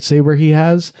of lightsaber he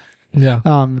has. Yeah.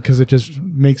 Because it just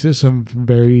makes it some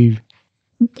very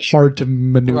hard to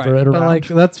maneuver it around. But like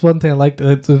that's one thing I like.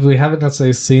 We haven't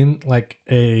necessarily seen like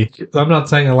I'm not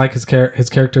saying I like his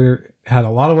character had a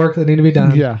lot of work that needed to be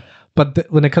done. Yeah. But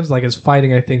when it comes to like his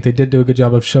fighting, I think they did do a good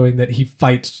job of showing that he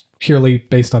fights purely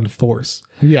based on force.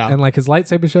 Yeah. And like his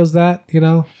lightsaber shows that, you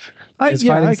know. His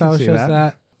fighting style shows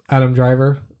that. Adam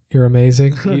Driver, you're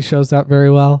amazing. He shows that very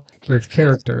well. His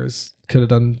characters could have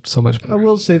done so much better. I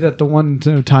will say that the one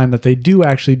time that they do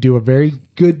actually do a very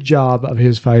good job of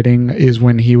his fighting is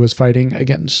when he was fighting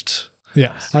against.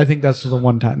 Yes. I think that's the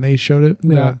one time they showed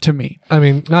it to me. I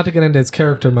mean, not to get into his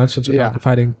character much since we're not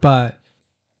fighting, but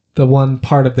the one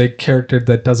part of the character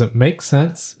that doesn't make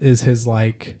sense is his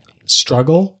like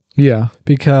struggle. Yeah.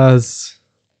 Because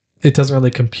it doesn't really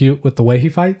compute with the way he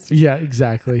fights. Yeah,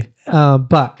 exactly.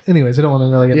 But anyways, I don't want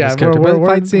to really get into his character. But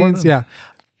fight scenes,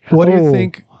 What do you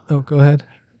think? Oh, go ahead.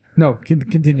 No,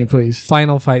 continue, please.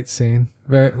 Final fight scene.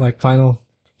 Very like final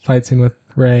fight scene with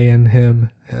Rey and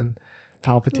him and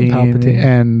Palpatine.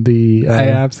 And the I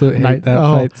absolutely hate that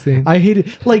fight scene. I hate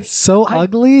it. Like so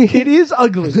ugly. It is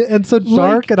ugly and so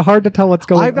dark and hard to tell what's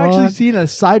going on. I've actually seen a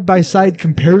side by side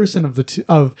comparison of the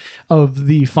of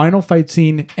the final fight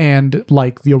scene and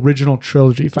like the original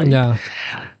trilogy fight. Yeah.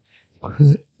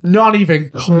 Not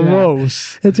even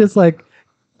close. It's just like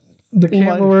the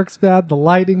camera work's bad, the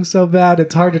lighting's so bad,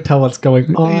 it's hard to tell what's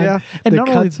going on. Yeah. And the not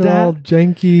only cuts are all that,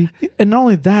 janky. And not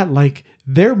only that, like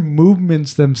their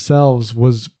movements themselves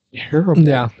was terrible.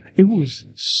 Yeah. It was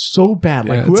so bad.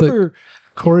 Like Yeah, whoever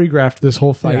choreographed this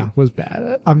whole fight was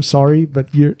bad. I'm sorry, but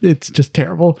it's just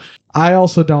terrible. I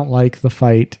also don't like the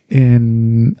fight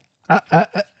in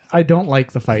I don't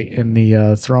like the fight in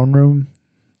the throne room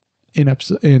in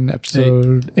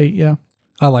episode 8, yeah.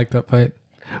 I like that fight.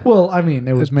 Well, I mean,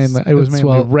 it was mainly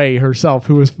Rey herself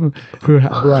who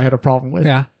I had a problem with.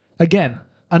 Yeah. Again,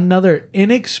 another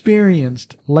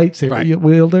inexperienced lightsaber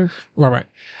wielder. Right.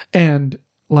 And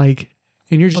like,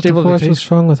 and you're just able to force was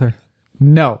strong with her.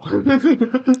 No.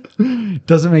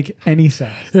 Doesn't make any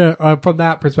sense. Yeah, from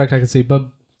that perspective I can see,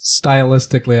 but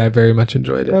stylistically I very much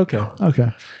enjoyed it.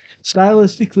 Okay.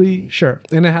 Stylistically, sure.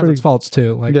 And it has its faults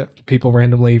too. Like people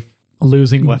randomly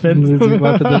losing weapons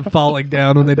and falling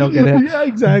down when they don't get hit. Yeah,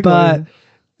 exactly. But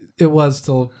it was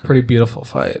still a pretty beautiful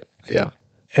fight. Yeah.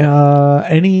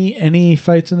 Any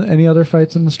fights any other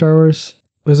fights in the Star Wars?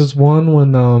 There's this one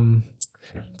when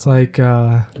it's like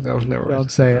no, never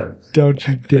don't say it. Don't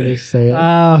you dare say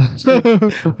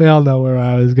it. We all know where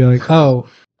I was going. Oh,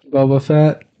 Boba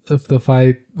Fett. If the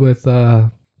fight with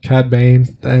Cad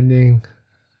Bane, the ending.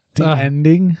 The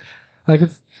ending? Like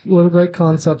it's what a great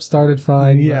concept, started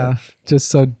fine. Yeah. Just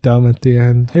so dumb at the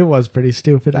end. It was pretty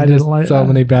stupid. I didn't like so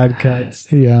many bad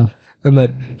cuts. Yeah. And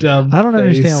that dumb I don't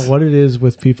face. understand what it is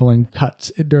with people in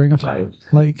cuts during a fight.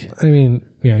 Like, I mean,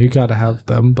 yeah, you got to have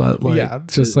them, but like, Yeah,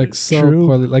 just like so true.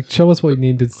 poorly. Like, show us what you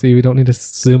need to see. We don't need to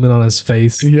zoom in on his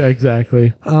face. yeah,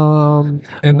 exactly.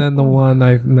 And then the one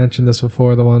I mentioned this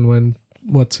before, the one when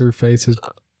what's her face, his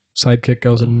sidekick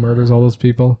goes and murders all those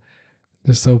people.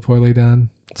 Just so poorly done.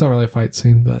 It's not really a fight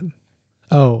scene, but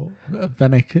Oh,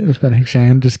 Fennec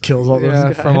Shan just kills all those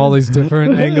guys. from all these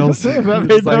different angles. that made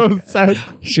It's like- no sense.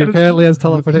 She apparently has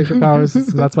teleportation powers, so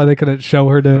that's why they couldn't show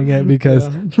her doing it because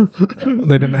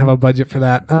they didn't have a budget for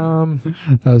that.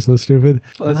 That was so stupid.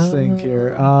 Let's think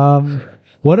here.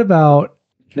 What about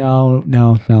no. I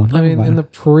mean, never in the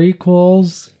mind.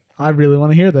 prequels, I really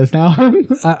want to hear this now.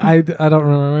 I don't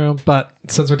remember, but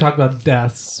since we're talking about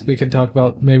deaths, we can talk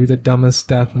about maybe the dumbest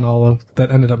death and all of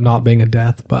that ended up not being a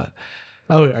death, but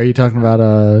Oh, are you talking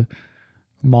about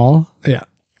Maul? yeah,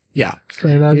 Yeah.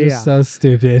 and that's Yeah. just so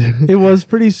stupid. It was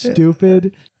pretty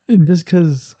stupid just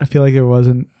because I feel like there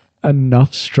wasn't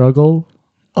enough struggle.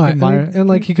 and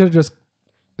like he could have just,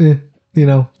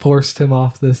 forced him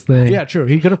off this thing. Yeah, true.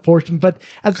 He could have forced him, but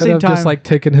at the Could same have time, just like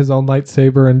taken his own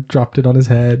lightsaber and dropped it on his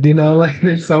head. Like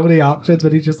there's so many options,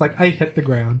 but he's just like, I hit the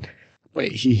ground.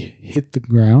 wait, he hit the He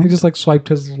ground? just like swiped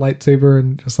his lightsaber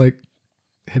and just like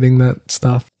hitting that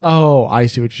stuff Oh, I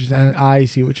see what you're saying. I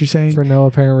see what you're saying. for no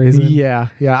apparent reason. Yeah.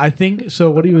 I think so.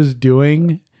 What he was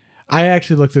doing, I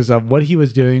actually looked this up. What he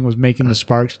was doing was making the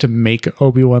sparks to make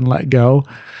Obi-Wan let go.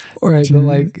 Right, but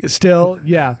like Still,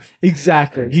 yeah,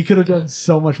 exactly. He could have done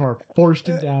so much more. Forced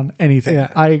him down. Anything.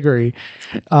 Yeah. I agree.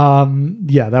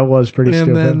 Yeah, that was pretty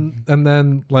stupid. and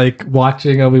then like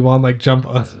watching Obi-Wan like jump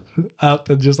up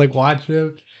and just like watch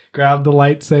him grab the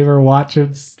lightsaber, watch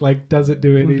him like doesn't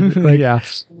do anything. Like, yeah,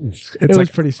 it's it was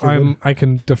like pretty stupid. I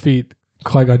can defeat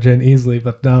Qui-Gon Jinn easily,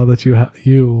 but now that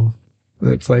you,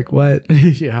 it's like what?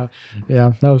 yeah,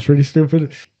 that was pretty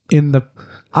stupid.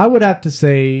 I would have to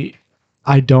say,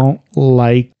 I don't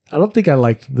think I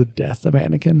liked the death of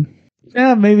Anakin.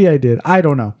 Yeah, maybe I did. I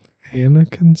don't know.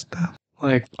 Anakin stuff.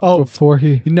 Like before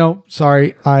he No,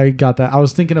 sorry, I got that. I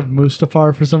was thinking of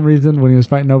Mustafar for some reason when he was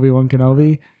fighting Obi-Wan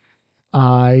Kenobi.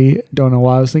 I don't know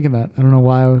why I was thinking that. I don't know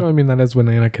why. I mean, that is when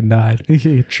Anakin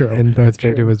died True. and Darth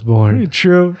Vader was born.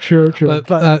 True. But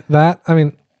that, I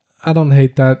mean, I don't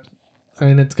hate that. I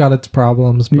mean, it's got its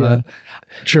problems, but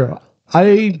True.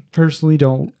 I personally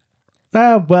don't.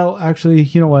 Well, actually,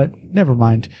 you know what? Never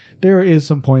mind. There is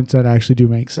some points that actually do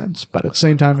make sense, but at the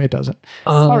same time, it doesn't.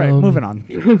 All right, moving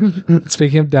on.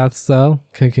 Speaking of deaths, though,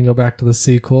 can go back to the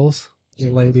sequels. The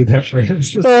lady that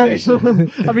runs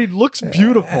the I mean, looks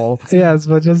beautiful. yes,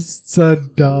 but just so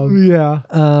dumb. Yeah.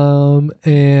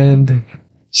 And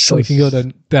so we can go to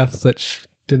deaths that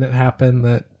didn't happen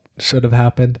that should have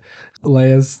happened.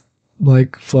 Leia's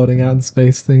like floating out in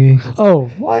space thingy. Oh,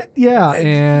 what? Yeah,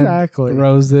 And exactly.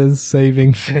 Rose's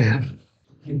saving Finn.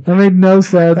 That made no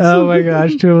sense. Oh my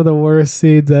gosh, two of the worst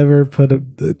scenes ever put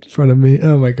in front of me.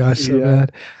 Oh my gosh, so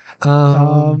bad.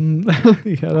 Yeah,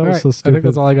 that was right. so I stupid. think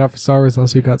that's all I got for Star Wars,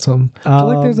 unless you got some. I feel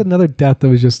like there's another death that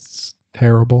was just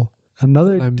terrible.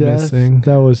 Another I'm death missing.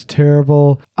 that was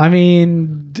terrible. I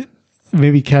mean,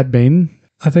 maybe Cad Bane.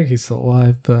 I think he's still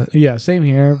alive, but Yeah, same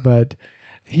here, but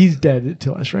he's dead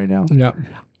to us right now. yeah,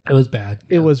 it was bad.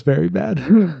 It was very bad.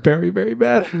 Very, very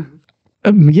bad.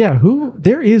 Who?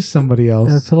 There is somebody I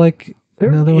else. feel like There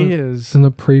another one is. in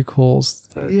the prequels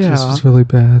that Yeah. just was really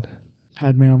bad.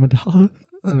 Padme Amidala.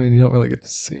 I mean, you don't really get to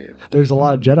see it. There's a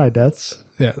lot of Jedi deaths.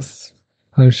 Yes,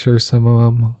 I'm sure some of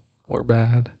them were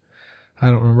bad. I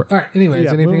don't remember. All right. Anyways, Yeah,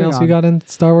 anything moving else on. you got in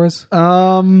Star Wars?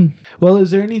 Well, is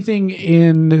there anything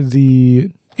in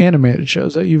the animated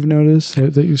shows that you've noticed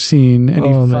that you've seen?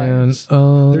 Any fights?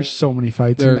 There's so many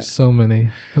fights. in There's it. so many,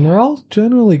 and they're all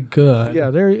generally good. Yeah,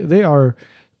 they are.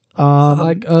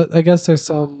 I guess there's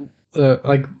some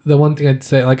like the one thing I'd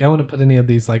say, like I wouldn't put any of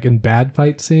these like in bad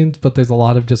fight scenes, but there's a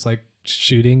lot of just like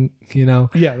shooting,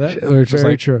 Yeah, that's or just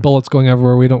very like true. bullets going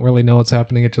everywhere. We don't really know what's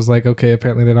happening. It's just like, okay,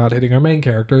 apparently they're not hitting our main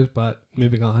characters, but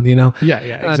moving on, Yeah,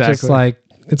 It's just like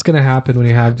it's gonna happen when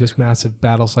you have just massive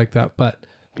battles like that. But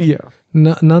yeah.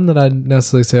 none that I'd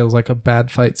necessarily say was like a bad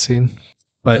fight scene.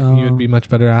 But you would be much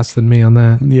better asked than me on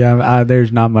that. Yeah,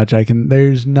 there's not much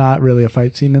there's not really a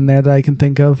fight scene in there that I can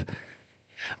think of.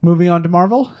 Moving on to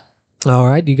Marvel. All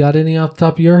right, you got any off the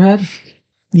top of your head?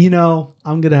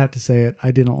 I'm going to have to say it.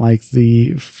 I didn't like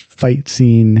the fight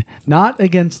scene, not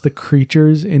against the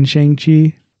creatures in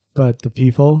Shang-Chi, but the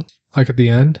people. Like at the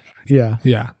end? Yeah,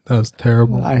 Yeah, that was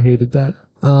terrible. I hated that.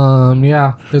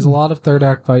 Yeah, there's a lot of third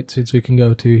act fight scenes we can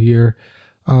go to here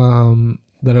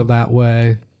that are that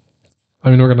way. I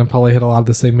mean, we're going to probably hit a lot of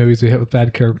the same movies we hit with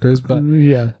bad characters, but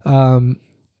Yeah.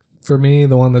 for me,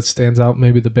 the one that stands out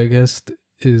maybe the biggest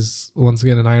is once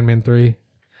again in Iron Man 3,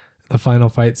 the final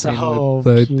fight scene with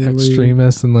the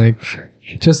extremists and like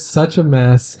just such a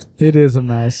mess. It is a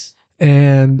mess.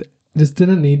 And just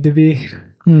didn't need to be.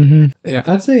 Mm-hmm. Yeah,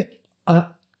 I'd say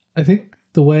I think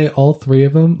the way all three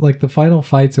of them, like the final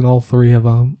fights in all three of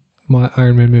them, my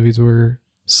Iron Man movies were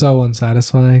so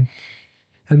unsatisfying.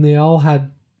 And they all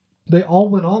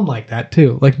went on like that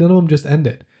too. Like none of them just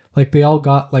ended. Like they all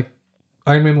got like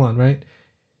Iron Man 1, right?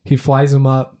 He flies him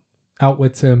up,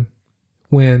 outwits him,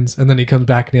 wins, and then he comes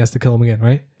back and he has to kill him again,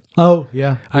 right? Oh,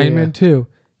 yeah. Iron Man 2,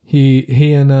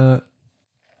 he and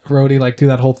Rhodey like do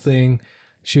that whole thing,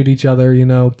 shoot each other,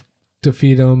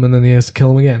 defeat him, and then he has to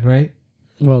kill him again, right?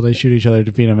 Well, they shoot each other,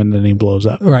 defeat him, and then he blows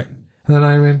up. Right. And then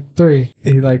Iron Man 3,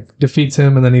 he like defeats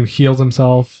him and then he heals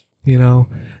himself,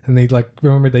 and they like,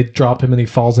 remember they drop him and he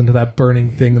falls into that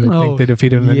burning thing and they think they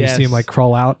defeat him and then you see him like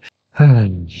crawl out.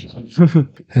 And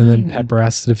then Pepper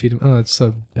has to defeat him. Oh, it's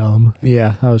so dumb.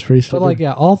 Yeah, that was pretty stupid. But like,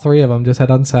 yeah, all three of them just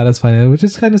had unsatisfying endings, which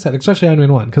is kind of sad, especially Iron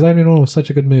Man 1, because Iron Man 1 was such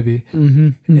a good movie. Mm-hmm,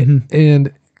 mm-hmm.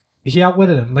 And he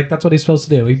outwitted him. Like, that's what he's supposed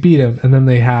to do. He beat him, and then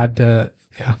they had to,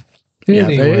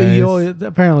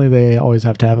 Apparently they always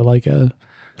have to have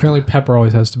Apparently Pepper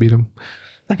always has to beat him.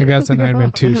 I guess in Iron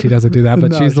Man 2 she doesn't do that,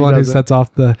 but No, she's the she one doesn't. who sets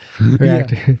off the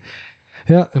reactor.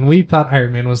 Yeah, and we thought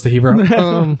Iron Man was the hero.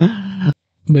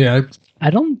 But yeah, I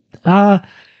don't...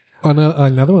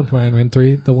 another one from Iron Man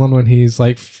 3, the one when he's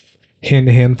like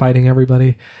hand-to-hand fighting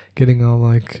everybody, getting all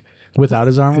like... Without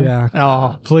his armor? Yeah.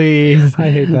 Oh, please. I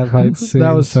hate that fight scene.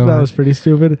 that was pretty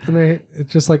stupid. And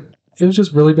it's just like, it was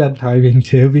just really bad timing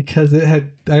too, because it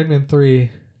had Iron Man 3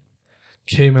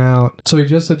 came out. So we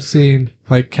just had seen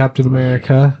like Captain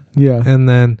America. Yeah. And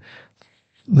then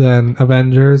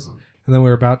Avengers. And then we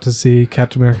were about to see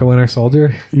Captain America Winter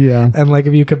Soldier. Yeah. And like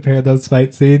if you compare those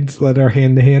fight scenes that are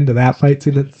hand to hand to that fight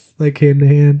scene that's like hand to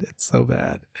hand, it's so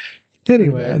bad.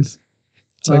 Anyways.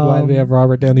 It's like, why do we have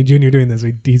Robert Downey Jr. doing this?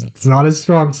 It's not his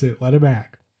strong suit. Let him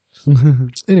act.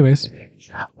 Anyways.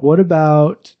 What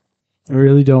about... I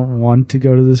really don't want to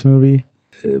go to this movie.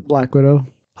 Black Widow.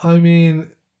 I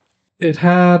mean, it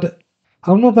had... I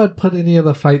don't know if I'd put any of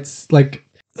the fights... Like,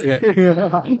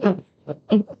 the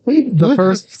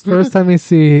first time we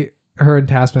see her and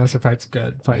Taskmaster fight's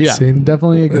good fight scene.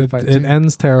 Definitely a good fight scene. It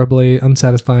ends terribly,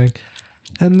 unsatisfying.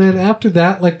 And then after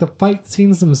that, like, the fight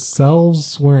scenes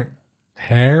themselves weren't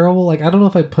terrible. Like, I don't know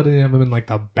if I'd put any of them in, like,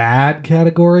 the bad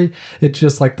category. It's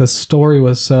just, like, the story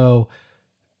was so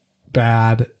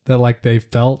bad that, like, they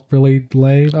felt really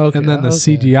lame. Okay, and then the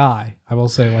CGI, I will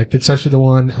say, like, especially the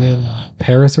one in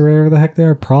Paris or wherever the heck they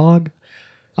are, Prague.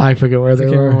 I forget where they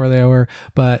can't were. remember where they were,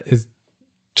 but it's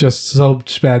just so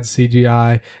bad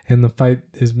CGI, and the fight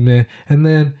is meh. And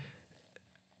then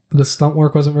the stunt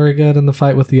work wasn't very good in the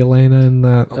fight with the Elena in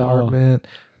that apartment.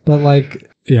 But like,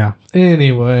 yeah.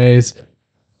 Anyways,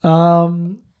 but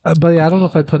yeah, I don't know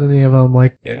if I'd put any of them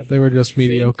like they were just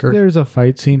mediocre. There's a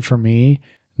fight scene for me,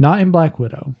 not in Black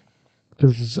Widow,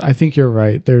 because I think you're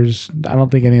right. I don't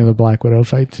think any of the Black Widow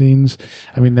fight scenes.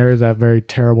 I mean, there is that very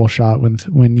terrible shot when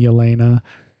Yelena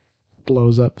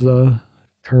blows up the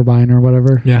turbine or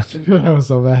whatever. Yeah, that was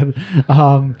so bad.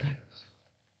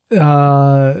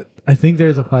 I think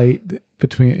there's a fight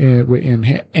between in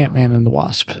Ant-Man and the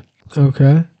Wasp.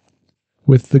 Okay,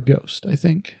 with the Ghost. I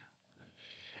think.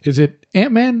 Is it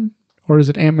Ant-Man or is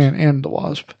it Ant-Man and the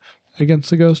Wasp against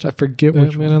the Ghost? I forget which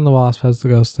Ant-Man and the Wasp has the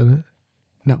Ghost in it.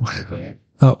 No.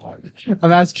 Oh,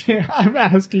 I'm asking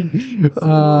which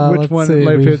one, see,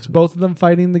 if it's both of them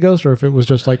fighting the Ghost or if it was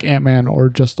just like Ant-Man or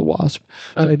just the Wasp.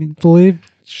 I believe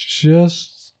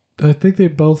I think they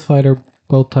both fight her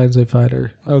both times they fight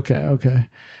her. Okay.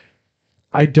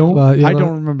 I don't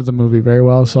remember the movie very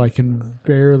well, so I can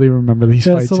barely remember these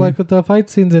fights. So like with the fight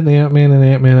scenes in Ant-Man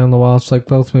and the Wasp, like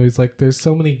both movies, like there's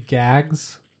so many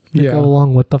gags that go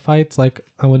along with the fights. Like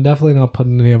I would definitely not put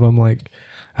any of them like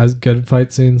as good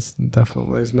fight scenes.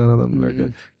 Definitely, there's none of them that are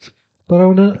good. But I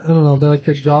don't know. They're like,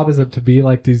 their job isn't to be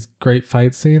like these great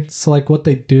fight scenes. So like what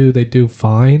they do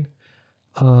fine.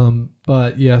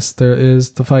 But yes, there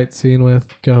is the fight scene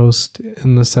with Ghost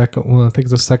in the second one. I think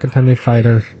it's the second time they fight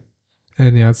her.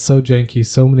 And yeah, it's so janky.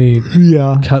 So many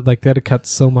cut, like they had to cut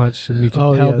so much, and you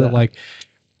can tell that like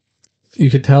you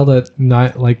could tell that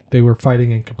not like they were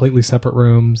fighting in completely separate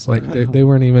rooms. Like they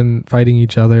weren't even fighting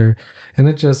each other, and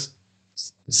it just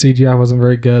CGI wasn't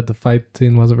very good. The fight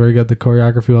scene wasn't very good. The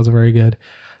choreography wasn't very good.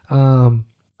 And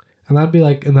that'd be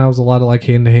like, and that was a lot of like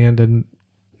hand to hand and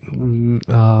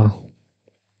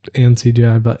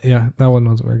CGI. But yeah, that one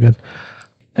wasn't very good.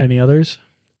 Any others?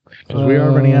 Because we are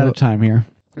running out of time here.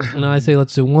 No, I say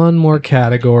let's do one more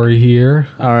category here.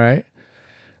 All right.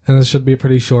 and this should be a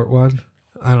pretty short one.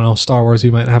 I don't know, Star Wars,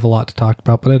 you might have a lot to talk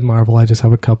about, but in Marvel, I just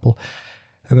have a couple.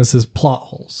 And this is plot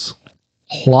holes.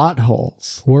 Plot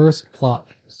holes. Worst plot.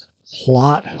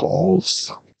 Plot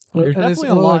holes. There's And definitely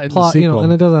a lot in the plot, sequel.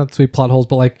 and it doesn't have to be plot holes,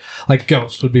 but like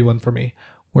Ghost would be one for me,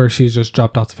 where she's just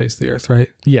dropped off the face of the earth, right?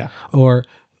 Yeah. Or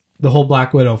the whole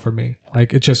Black Widow for me.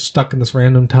 Like, it's just stuck in this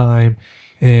random time,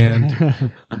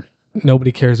 and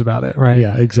nobody cares about it, right?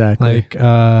 Yeah, exactly.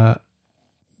 Like,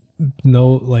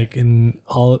 no, like in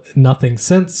all, nothing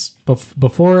since,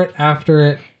 before it, after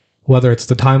it, whether it's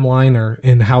the timeline or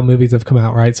in how movies have come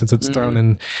out, right? Since it's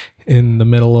thrown in the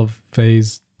middle of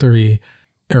phase 3,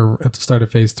 or at the start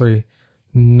of phase 3.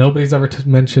 Nobody's ever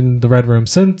mentioned the Red Room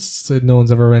since. No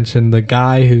one's ever mentioned the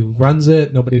guy who runs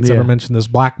it. Nobody's ever mentioned this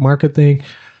black market thing.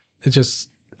 It's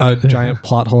just a giant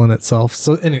plot hole in itself.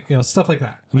 So, and, stuff like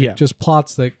that. Like, just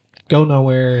plots that go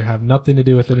nowhere, have nothing to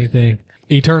do with anything.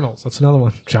 Eternals, that's another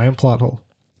one. Giant plot hole.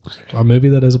 A movie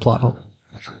that is a plot hole.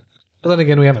 But then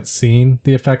again, we haven't seen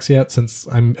the effects yet, since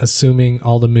I'm assuming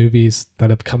all the movies that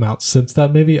have come out since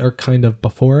that movie are kind of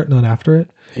before it, not after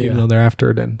it. Even though they're after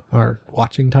it in our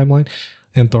watching timeline.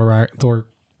 And Thor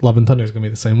Love and Thunder is going to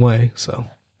be the same way. So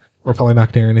we're probably not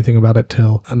going to hear anything about it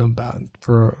till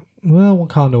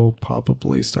Wakanda will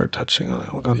probably start touching on it.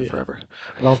 Wakanda forever.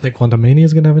 I don't think Quantumania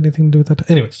is going to have anything to do with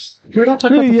that. Anyways, we're not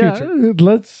talking about the future.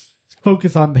 Let's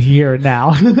focus on the here and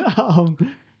now.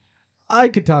 I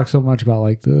could talk so much about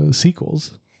like the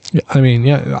sequels. Yeah, I mean,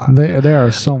 yeah, there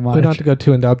are so much. We don't have to go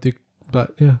too in depth,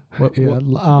 but yeah, what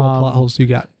plot holes do you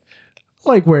got?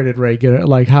 Like, where did Rey get it?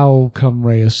 Like, how come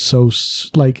Rey is so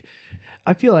like?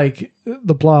 I feel like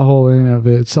the plot hole in and of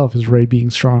itself is Rey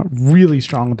being strong, really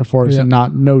strong with the Force, and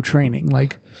not no training.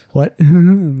 Like, what?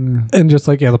 And just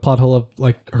like the plot hole of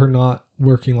like her not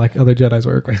working like other Jedi's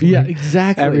work. Right? Yeah,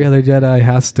 exactly. Every other Jedi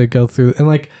has to go through, and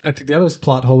like I think the other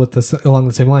plot hole with this along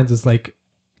the same lines is like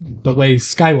the way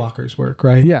Skywalkers work,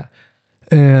 right? Yeah,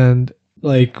 and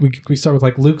like we start with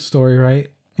like Luke's story,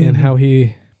 right, and how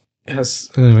he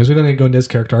has. Anyways, we don't go into his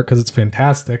character arc because it's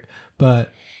fantastic,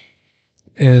 but.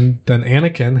 And then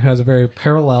Anakin has a very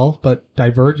parallel but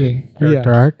diverging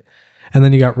character arc. And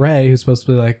then you got Rey, who's supposed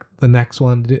to be like the next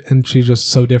one, and she's just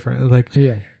so different. Like,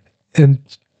 and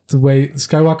the way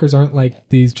Skywalkers aren't like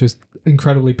these just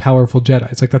incredibly powerful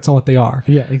Jedi. It's like that's not what they are.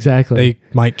 Yeah, exactly. They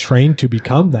might train to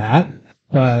become that,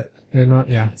 but they're not.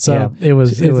 Yeah. So it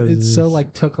was. It so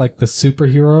like took like the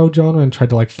superhero genre and tried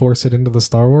to like force it into the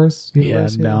Star Wars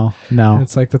universe. No. And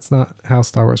it's like that's not how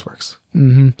Star Wars works.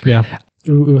 Mm-hmm. Yeah.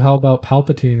 Ooh, how about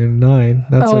Palpatine in 9?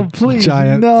 That's a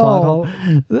giant plot hole.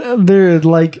 They're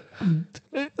like,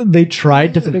 they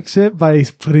tried to fix it by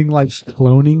putting like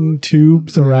cloning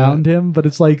tubes around him, but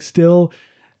it's like still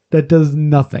that does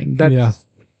nothing.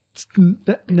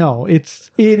 No, it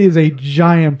is a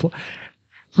giant.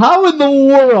 How in the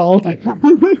world?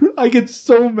 I get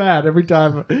so mad every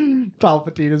time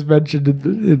Palpatine is mentioned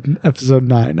in episode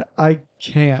 9. I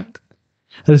can't.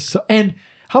 That is so. And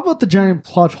how about the giant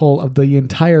plot hole of the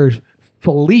entire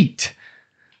fleet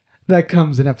that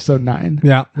comes in episode 9?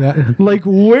 Yeah. Like,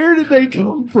 where did they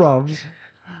come from?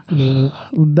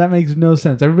 That makes no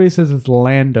sense. Everybody says it's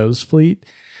Lando's fleet,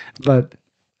 but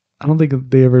I don't think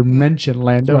they ever mention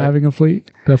Lando having a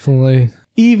fleet. Definitely.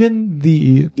 Even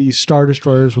the Star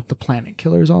Destroyers with the planet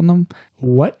killers on them.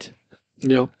 What?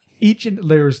 Yep.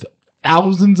 There's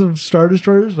thousands of Star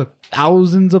Destroyers with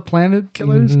thousands of planet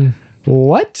killers. Mm-hmm.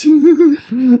 What?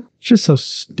 Just so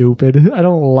stupid. I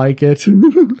don't like it.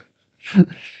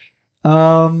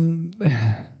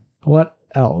 What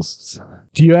else?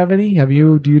 Do you have any?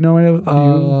 Do you know any?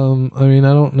 I mean,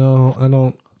 I don't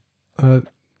know.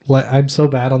 I'm so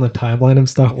bad on the timeline and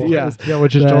stuff. Yeah,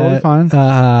 which is totally fine.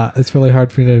 It's really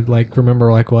hard for me to like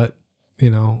remember like what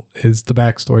is the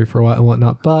backstory for what and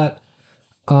whatnot. But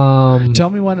tell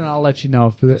me one, and I'll let you know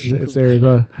if there's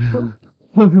a.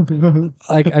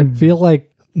 Like I feel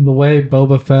like the way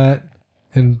Boba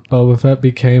Fett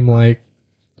became like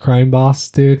crime boss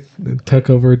dude, took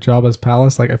over Jabba's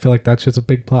palace. Like I feel like that's just a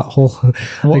big plot hole.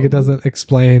 Like it doesn't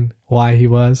explain why he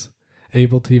was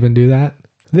able to even do that.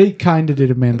 They kind of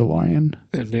did a Mandalorian.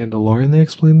 In Mandalorian, they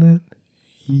explained that.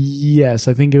 Yes,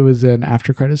 I think it was an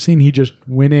after credit scene. He just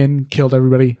went in, killed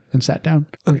everybody, and sat down.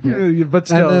 But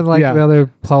still, and then the other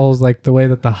plot holes, like the way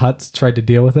that the Hutts tried to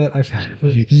deal with it.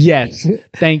 Yes,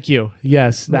 thank you.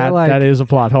 Yes, that is a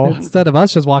plot hole. Instead of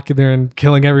us just walking there and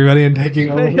killing everybody and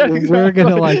taking over, we're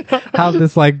gonna like have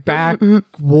this like back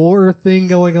war thing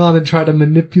going on and try to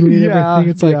manipulate everything.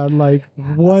 It's like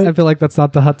what? I feel like that's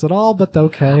not the Hutts at all, but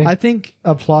okay. I think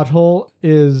a plot hole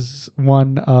is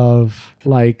one of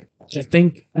like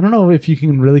I don't know if you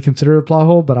can really consider it a plot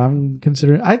hole, but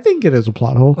I think it is a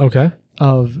plot hole Okay.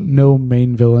 of no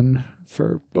main villain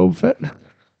for Boba Fett.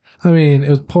 I mean, it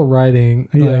was poor writing.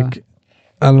 Yeah. Like,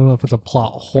 I don't know if it's a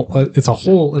plot hole. It's a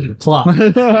hole in the plot,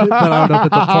 but I don't know if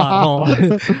it's a plot hole.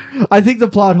 I think the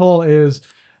plot hole is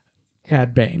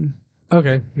Cad Bane.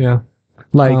 Okay. Yeah.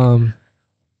 Like,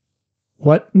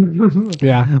 what?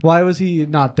 Yeah. Why was he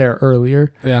not there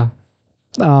earlier? Yeah.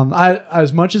 I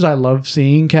as much as I love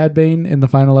seeing Cad Bane in the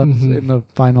final in the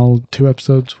final 2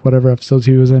 episodes, whatever episodes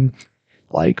he was in,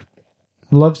 like,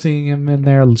 love seeing him in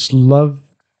there. Love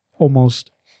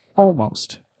almost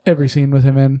every scene with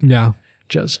him in. Yeah.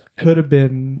 Just could have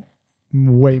been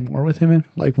way more with him in.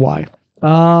 Like, why?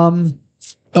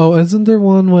 Oh, isn't there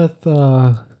one with?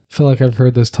 I feel like I've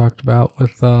heard this talked about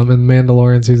with in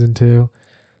Mandalorian season 2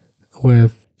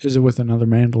 with. Is it with another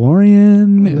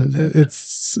Mandalorian?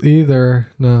 It's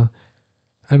either no.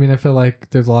 I mean, I feel like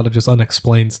there's a lot of just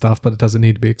unexplained stuff, but it doesn't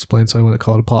need to be explained, so I wouldn't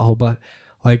call it a plot hole. But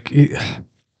like, I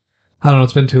don't know.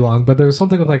 It's been too long, but there was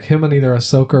something with like him and either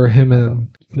Ahsoka or him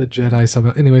and the Jedi.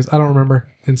 Somehow. Anyways, I don't remember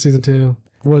in season 2.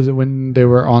 Was it when they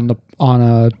were on a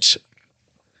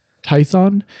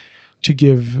Tython to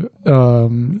give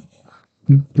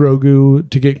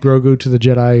Grogu to the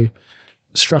Jedi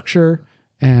structure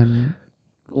and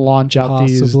launch out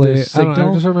these Possibly. I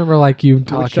signals? just remember like you Which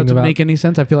talking doesn't about make any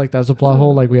sense. I feel like that's a plot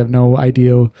hole. Like, we have no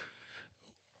idea,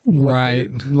 right.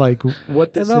 like,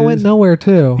 what this And that went is. nowhere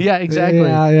too. Yeah, exactly.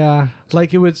 Yeah.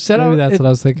 Like, it would set Maybe out. that's what I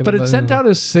was thinking But of, it sent out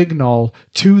a signal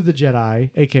to the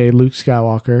Jedi, aka Luke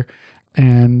Skywalker,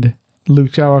 and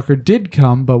Luke Skywalker did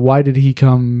come. But why did he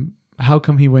come? How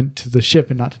come he went to the ship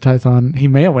and not to Tython? He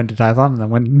may have went to Tython and then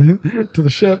went to the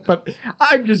ship. But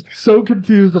I'm just so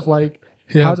confused of like,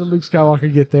 how did Luke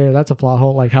Skywalker get there? That's a plot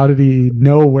hole. Like, how did he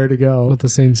know where to go? But the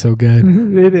scene's so good.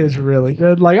 It is really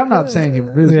good. Like, I'm not saying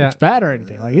it's bad or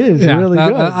anything. Like, it is really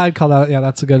good. I'd call that. Yeah,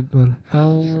 that's a good one. I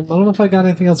don't know if I got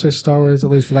anything else for Star Wars, at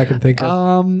least that I can think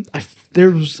of. I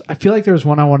feel like there was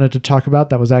one I wanted to talk about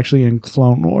that was actually in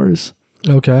Clone Wars,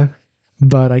 Okay.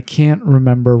 but I can't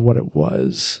remember what it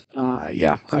was.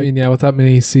 Yeah. I mean, yeah, with that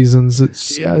many seasons,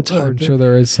 it's it's hard. I'm sure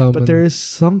there is some. But there is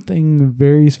something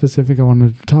very specific I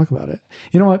wanted to talk about it.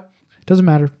 You know what? Doesn't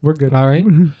matter. We're good. All right.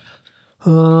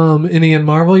 Any in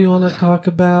Marvel you want to talk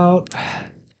about?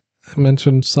 I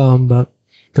mentioned some, but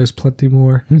there's plenty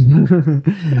more.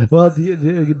 Well, do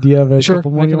you have a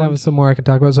couple more? I can have some more I can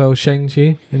talk about. So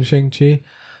Shang-Chi.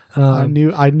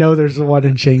 I know there's the one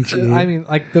in Shang-Chi. I mean,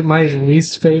 like my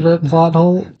least favorite plot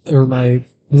hole, or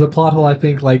the plot hole I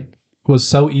think like was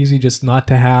so easy just not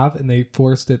to have, and they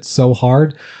forced it so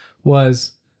hard,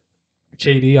 was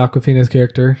Katie, Aquafina's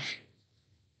character,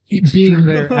 being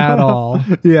there at all.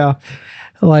 Yeah.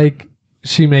 Like,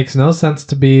 she makes no sense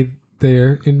to be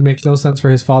there. It makes no sense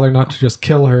for his father not to just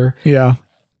kill her. Yeah.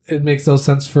 It makes no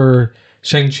sense for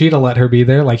Shang-Chi to let her be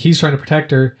there. Like, he's trying to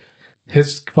protect her.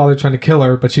 His father trying to kill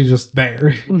her, but she's just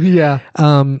there. Yeah.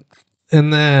 And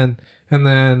then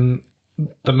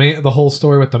the whole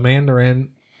story with the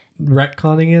Mandarin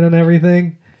retconning it and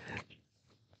everything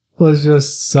was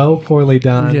just so poorly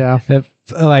done. Yeah.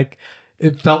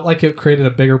 It felt like it created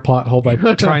a bigger plot hole by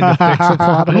trying to fix a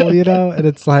plot hole, you know? And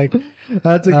it's like,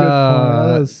 that's a good point.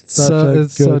 That is it's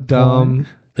so dumb. Point.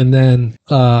 And then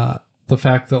the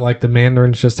fact that like the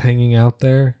Mandarin's just hanging out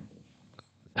there.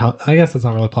 I guess it's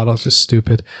not really a plot hole, it's just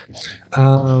stupid.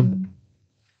 Apparently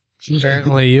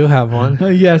you have one.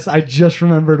 Yes, I just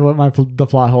remembered what the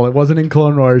plot hole. It wasn't in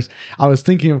Clone Wars. I was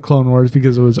thinking of Clone Wars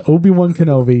because it was Obi-Wan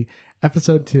Kenobi,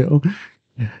 episode 2.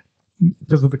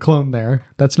 Because of the clone there.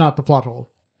 That's not the plot hole.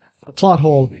 The plot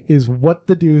hole is what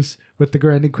the deuce with the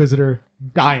Grand Inquisitor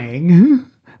dying.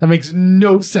 That makes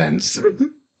no sense. I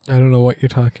don't know what you're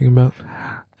talking about.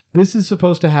 This is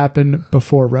supposed to happen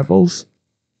before Rebels.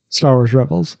 Star Wars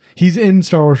Rebels. He's in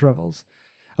Star Wars Rebels.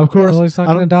 Of course. Well, he's not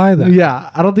going to die then. Yeah,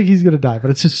 I don't think he's going to die,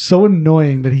 but it's just so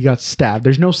annoying that he got stabbed.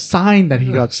 There's no sign that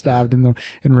he got stabbed in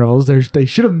Rebels. They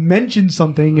should have mentioned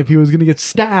something if he was going to get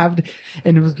stabbed,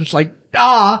 and it was just like,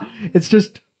 it's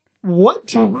just,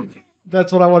 what?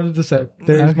 That's what I wanted to say.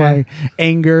 There's my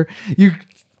anger.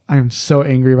 I am so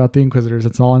angry about the Inquisitors.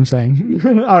 That's all I'm saying.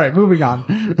 All right, moving on.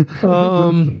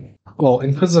 Well,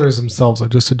 Inquisitors themselves are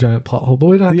just a giant plot hole, but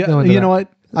we don't have to go into you know what?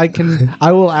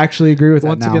 I will actually agree with that.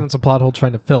 Once again, it's a plot hole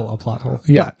trying to fill a plot hole.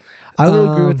 Yeah. I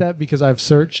will agree with that because I've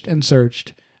searched and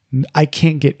searched. I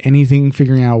can't get anything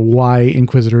figuring out why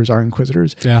Inquisitors are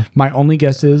Inquisitors. Yeah. My only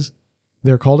guess is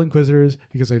they're called Inquisitors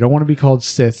because they don't want to be called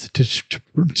Sith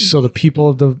so the people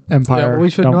of the Empire. Yeah, we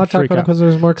should not talk about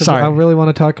Inquisitors more because Sorry. I really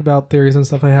want to talk about theories and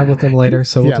stuff I have with them later.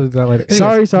 So we'll do that later.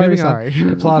 Anyways, Sorry.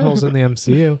 the plot holes in the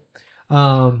MCU.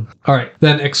 All right,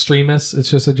 then Extremis. It's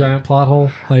just a giant plot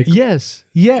hole. Like Yes.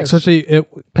 especially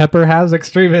Pepper has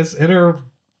Extremis in her.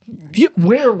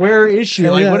 Where is she?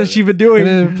 Like, Yeah. what has she been doing?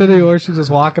 In Infinity War, she's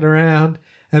just walking around,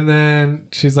 and then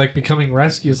she's like becoming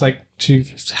rescues. Like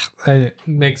it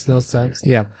makes no sense.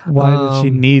 Yeah. Why does she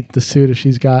need the suit if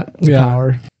she's got the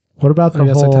power? What about the I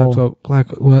guess I talked whole? about Black.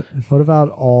 What? What about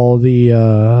all the?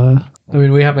 I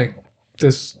mean, we haven't.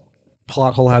 This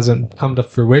plot hole hasn't come to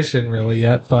fruition really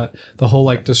yet, but the whole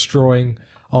like destroying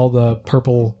all the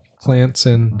purple plants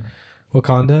in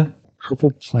Wakanda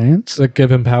Purple plants? that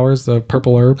give him powers, the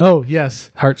purple herb, Oh,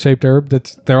 yes. heart-shaped herb,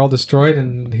 they're all destroyed,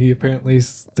 and he apparently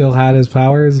still had his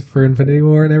powers for Infinity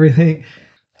War and everything.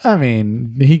 I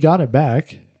mean, he got it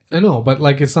back. I know, but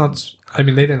like it's not. I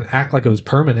mean, they didn't act like it was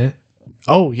permanent.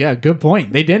 Oh, yeah, good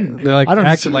point. They didn't. They like I don't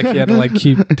acted like he had to like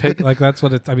keep like that's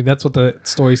what it. I mean, that's what the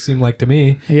story seemed like to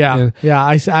me. Yeah. Yeah,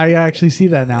 I actually see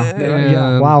that now.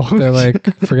 Yeah, wow. They're like,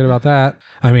 forget about that.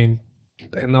 I mean,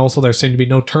 and also there seemed to be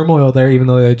no turmoil there, even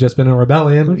though they had just been in a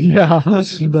rebellion. Yeah.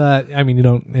 But I mean, you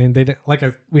don't, and they didn't like.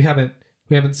 We haven't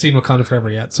seen Wakanda Forever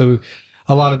yet, so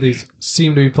a lot of these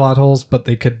seem to be plot holes, but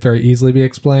they could very easily be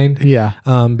explained. Yeah.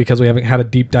 Because we haven't had a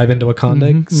deep dive into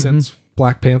Wakanda since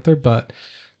Black Panther, but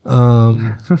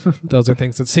those are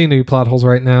things that seem to be plot holes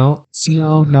right now.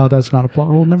 No, that's not a plot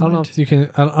hole. I don't know if you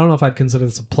can. I don't know if I'd consider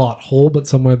this a plot hole, but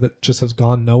somewhere that just has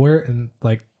gone nowhere and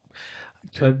like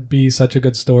could be such a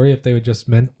good story if they would just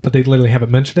but they literally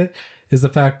haven't mentioned it. Is the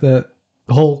fact that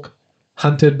Hulk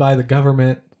hunted by the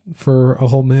government for a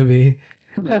whole movie.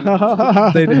 They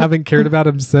haven't cared about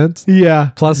him since.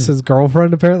 Yeah. Plus, his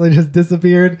girlfriend apparently just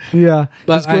disappeared. Yeah.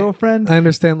 But His girlfriend? I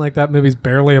understand like that movie's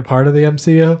barely a part of the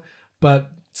MCU,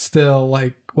 but still,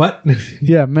 like, what?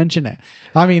 Yeah, mention it.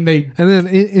 I mean, And then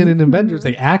in Avengers,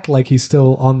 they act like he's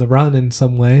still on the run in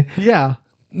some way. Yeah.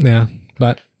 Yeah,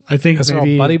 but I think it's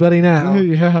maybe... all buddy now.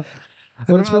 Yeah.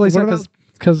 And it's really sad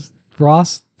because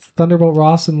Thunderbolt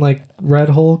Ross and like Red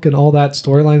Hulk and all that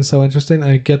storyline is so interesting.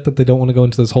 I get that they don't want to go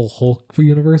into this whole Hulk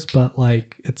universe, but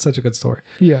like it's such a good story.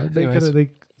 Yeah, they Anyways.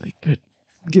 could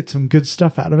get some good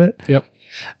stuff out of it. Yep.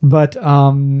 But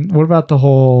what about the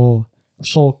whole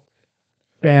Hulk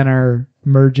banner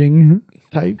merging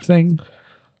type thing?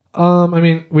 I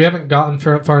mean, we haven't gotten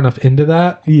far enough into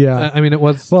that. Yeah. I mean, it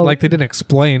was like they didn't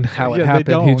explain how it Yeah, they happened.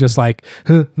 He don't. just like,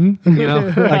 you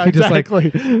know, like he just like, Exactly.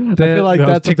 I feel like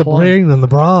that's take a the plot. brain and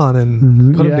LeBron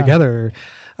and put them Yeah. together.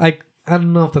 Like, I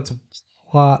don't know if that's a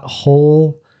plot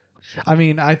hole. I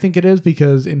mean, I think it is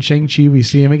because in Shang-Chi we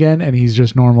see him again and he's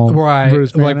just normal. Right.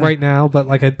 Bruce Like Banner. right now, but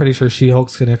like I'm pretty sure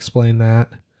She-Hulk's going to explain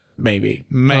that. Maybe.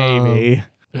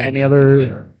 Any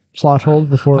other plot holes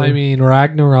before? I mean,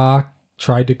 Ragnarok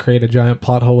tried to create a giant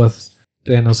plot hole with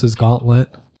Thanos'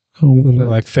 gauntlet. And they're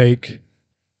like fake.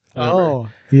 Oh,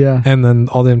 yeah. And then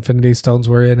all the Infinity Stones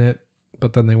were in it,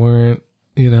 but then they weren't,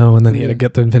 and then he had to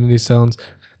get the Infinity Stones.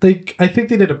 I think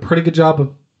they did a pretty good job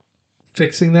of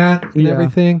fixing that and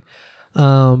everything.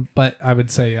 But I would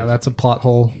say, yeah, that's a plot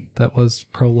hole that was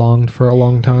prolonged for a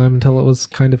long time until it was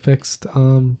kind of fixed.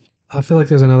 I feel like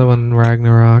there's another one in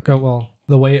Ragnarok. Oh, well,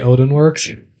 the way Odin works.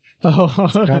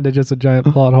 It's kind of just a giant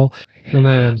plot hole. And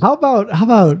then How about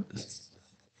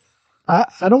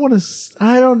I don't want to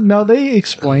I don't know, they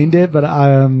explained it, but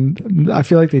I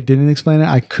feel like they didn't explain it.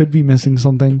 I could be missing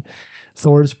something.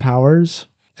 Thor's powers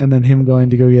and then him going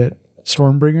to go get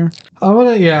Stormbringer. I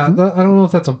don't know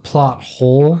if that's a plot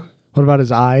hole. What about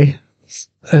his eye?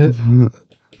 That's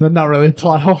not really a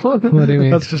plot hole. What do you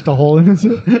mean? That's just a hole in his So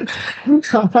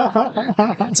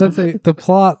the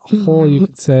plot hole you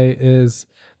could say is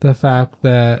the fact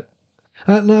that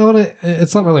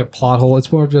it's not really a plot hole.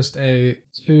 It's more just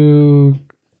two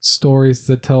stories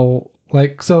that tell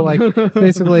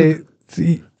basically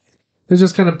there's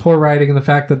just kind of poor writing in the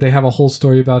fact that they have a whole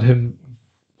story about him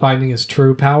finding his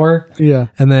true power. Yeah.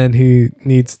 And then he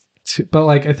needs to, but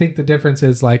like I think the difference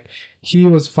is like he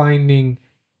was finding,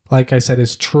 like I said,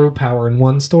 his true power in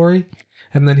one story,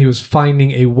 and then he was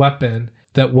finding a weapon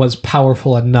that was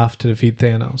powerful enough to defeat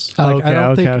Thanos. Like, I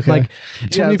don't think like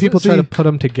too many people try to put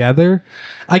them together.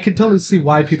 I can totally see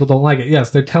why people don't like it. Yes,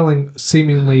 they're telling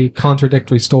seemingly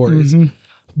contradictory stories,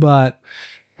 but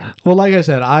well, like I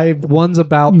said, one's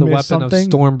about the weapon of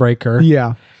Stormbreaker,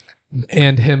 yeah,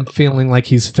 and him feeling like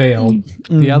he's failed.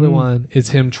 The other one is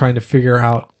him trying to figure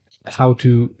out how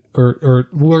to or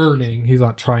learning. He's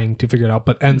not trying to figure it out,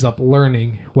 but ends up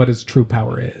learning what his true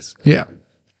power is. Yeah.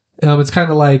 It's kind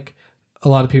of like a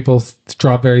lot of people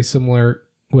draw very similar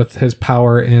with his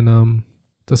power in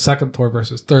the second Thor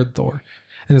versus third Thor.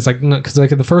 And it's like, because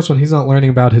like in the first one, he's not learning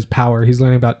about his power. He's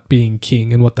learning about being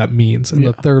king and what that means. And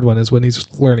the third one is when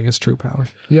he's learning his true power.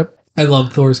 Yep. I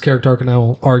love Thor's character arc, and I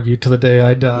will argue to the day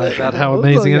I die about how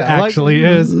amazing it actually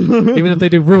is. Even if they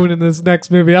do ruin in this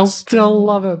next movie, I'll still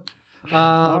love it.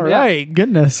 All right,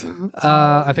 goodness.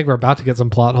 I think we're about to get some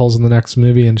plot holes in the next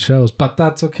movie and shows, but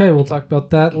that's okay. We'll talk about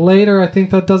that later. I think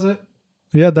that does it.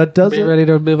 Yeah, that does Be it. ready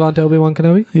to move on to Obi-Wan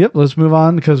Kenobi? Yep, let's move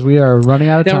on because we are running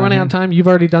out of time. Yeah, we're running out of time. You've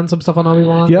already done some stuff on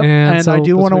Obi-Wan. Yep, and so I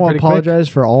do this want will to be pretty apologize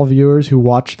for all viewers who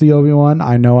watched the Obi-Wan.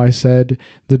 I know I said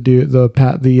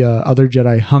the other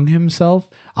Jedi hung himself.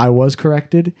 I was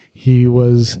corrected. He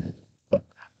was,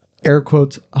 air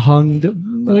quotes, hung.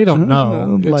 We don't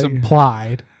know. It's Like,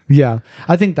 implied. yeah,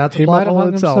 I think that's He a plot might have hole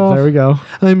hung itself. himself. There we go.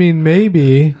 I mean,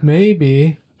 maybe.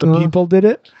 The people did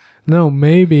it. No,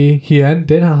 maybe he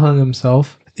did hung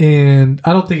himself. And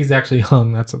I don't think he's actually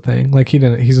hung. That's the thing. Like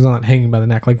he's not hanging by the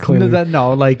neck. Like clearly,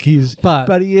 Like he's,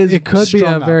 but he is. It could be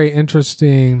a very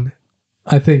interesting.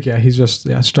 I think he's just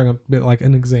strung up a bit like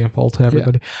an example to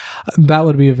everybody. That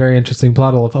would be a very interesting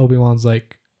plot hole if Obi-Wan's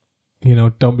like,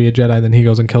 don't be a Jedi, then he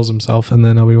goes and kills himself, and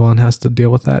then Obi-Wan has to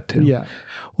deal with that too. Yeah,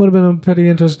 would have been a pretty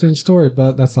interesting story,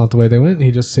 but that's not the way they went.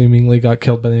 He just seemingly got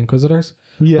killed by the Inquisitors.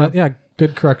 Yeah, but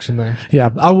good correction there.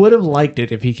 Yeah, I would have liked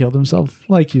it if he killed himself.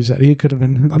 Like you said, he could have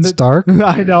been. That's dark.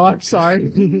 I know. I'm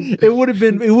sorry. It would have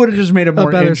been. It would have just made a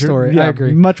more better story. Yeah, I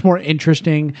agree. Much more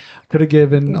interesting. Could have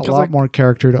given a lot more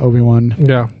character to Obi-Wan.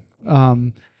 Yeah.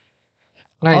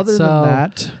 Right, Other than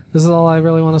that, this is all I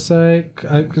really want to say.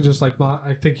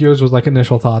 I think yours was like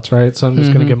initial thoughts, right? So I'm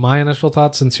just going to give my initial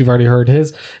thoughts since you've already heard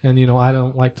his, and I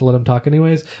don't like to let him talk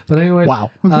anyways. But anyway, wow.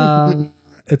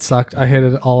 It sucked. I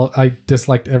hated it all. I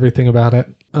disliked everything about it.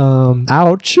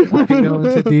 Ouch. I can go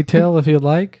into detail if you'd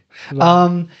like.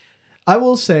 I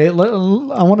will say, I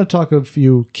want to talk a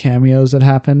few cameos that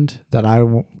happened that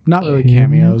not really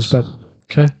cameos, but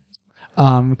okay.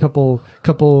 A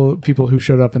couple people who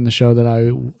showed up in the show that I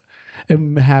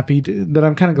am that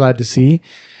I'm kind of glad to see.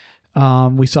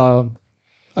 We saw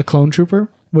a clone trooper,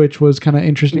 which was kind of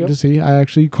interesting to see. I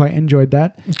actually quite enjoyed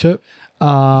that. Okay.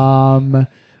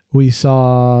 We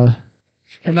saw,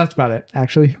 and that's about it,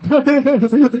 actually.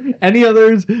 Any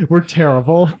others were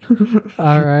terrible.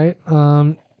 All right.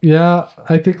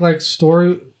 I think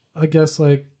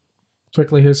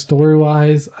quickly here,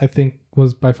 story-wise, I think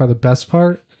was by far the best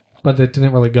part, but it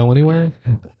didn't really go anywhere.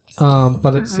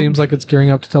 But it seems like it's gearing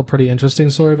up to tell a pretty interesting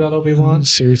story about Obi-Wan.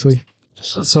 Seriously.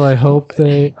 So I hope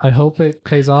it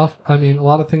pays off. I mean, a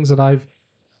lot of things that I've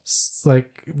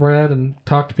read and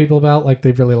talked to people about, like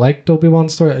they've really liked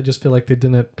Obi-Wan's story. I just feel like they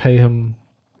didn't pay him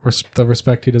the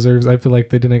respect he deserves. I feel like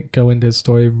they didn't go into his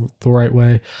story the right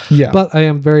way. Yeah. But I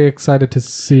am very excited to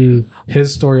see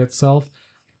his story itself.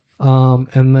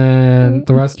 And then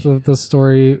the rest of the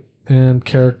story and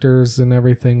characters and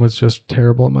everything was just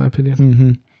terrible in my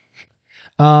opinion.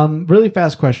 Mm-hmm. Really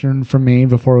fast question from me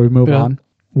before we move on.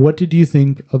 What did you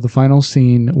think of the final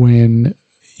scene when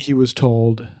he was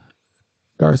told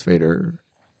Darth Vader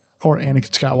or Anakin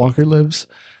Skywalker lives?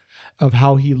 Of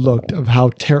how he looked, of how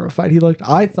terrified he looked.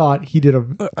 I thought he did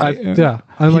did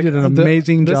an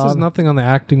amazing job. This is nothing on the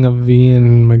acting of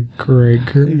Ian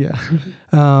McGregor. Yeah.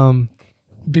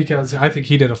 Because I think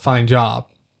he did a fine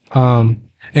job.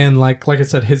 And like I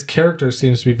said, his character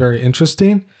seems to be very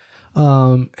interesting.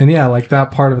 That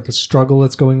part of it, the struggle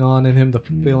that's going on in him, the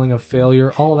feeling of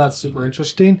failure, all of that's super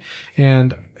interesting.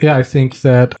 And I think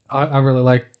that I really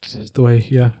liked the way,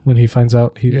 when he finds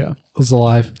out he was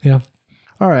alive. Yeah.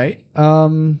 All right.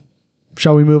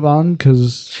 Shall we move on?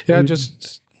 Because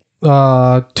just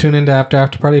tune into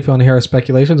After Party if you want to hear our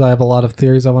speculations. I have a lot of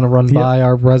theories I want to run by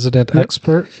our resident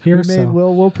expert here.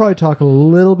 We'll probably talk a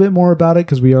little bit more about it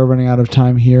because we are running out of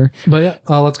time here. But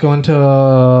let's go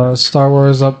into Star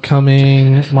Wars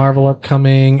upcoming, Marvel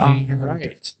upcoming. All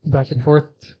right. Back and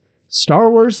forth.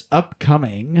 Star Wars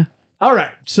upcoming. All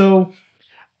right. So,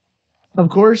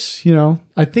 of course,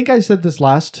 I think I said this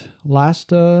last.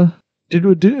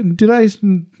 Did I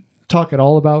talk at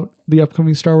all about the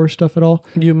upcoming Star Wars stuff at all?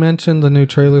 You mentioned the new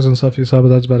trailers and stuff you saw, but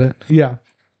that's about it. Yeah.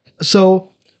 So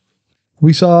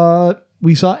I saw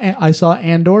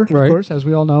Andor, of course, as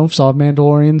we all know. Saw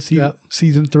Mandalorian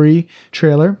season 3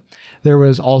 trailer. There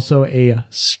was also a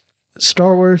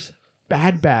Star Wars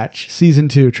Bad Batch season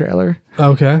 2 trailer.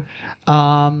 Okay.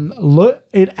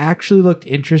 It actually looked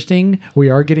interesting. We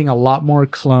are getting a lot more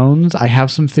clones. I have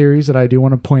some theories that I do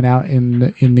want to point out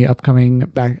in the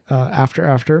upcoming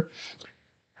after.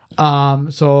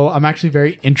 So I'm actually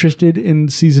very interested in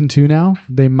season 2 now.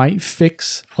 They might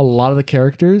fix a lot of the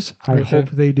characters. I hope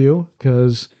they do,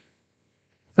 because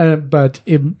but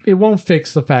it won't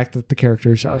fix the fact that the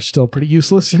characters are still pretty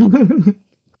useless.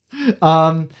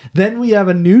 Then we have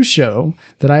a new show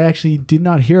that I actually did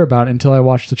not hear about until I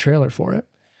watched the trailer for it,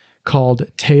 called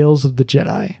Tales of the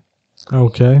Jedi.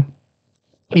 Okay.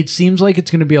 It seems like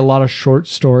it's going to be a lot of short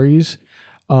stories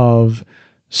of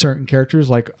certain characters.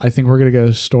 Like, I think we're going to get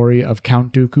a story of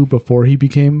Count Dooku before he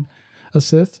became a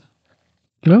Sith.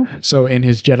 No. So in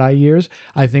his Jedi years,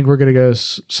 I think we're going to get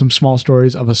some small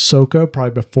stories of Ahsoka,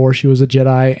 probably before she was a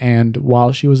Jedi and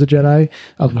while she was a Jedi,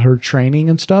 of her training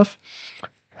and stuff.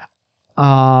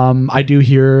 I did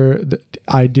hear that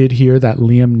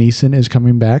Liam Neeson is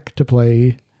coming back to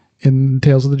play in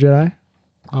Tales of the Jedi.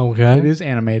 Okay. It is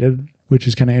animated, which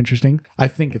is kind of interesting. I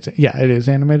think it is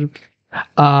animated.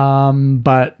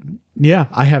 But yeah,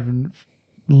 I haven't,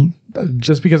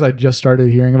 just because I just started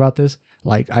hearing about this,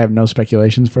 like, I have no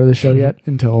speculations for the show yet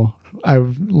until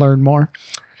I've learned more.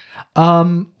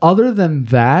 Other than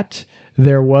that,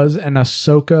 there was an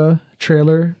Ahsoka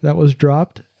trailer that was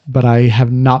dropped, but I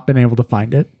have not been able to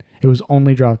find it. It was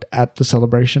only dropped at the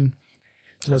celebration.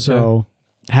 Okay. So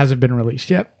it hasn't been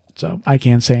released yet. So I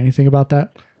can't say anything about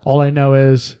that. All I know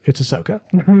is it's Ahsoka.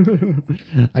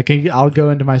 I'll go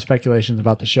into my speculations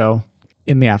about the show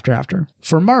in the after.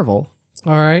 For Marvel.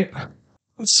 All right.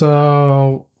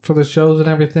 So for the shows and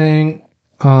everything,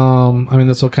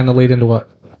 this will kind of lead into what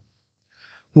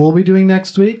we'll be doing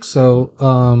next week. So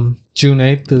June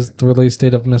 8th is the release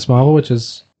date of Miss Marvel, which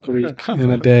is a week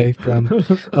and a day from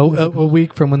a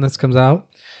week from when this comes out.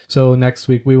 So next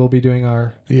week we will be doing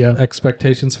our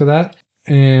expectations for that.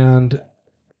 And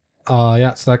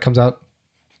so that comes out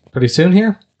pretty soon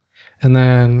here. And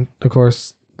then, of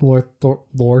course, Thor,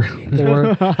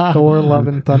 Love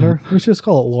and Thunder. Let's just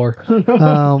call it Lore.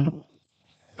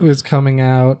 Was coming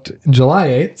out July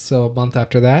 8th, so a month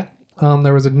after that.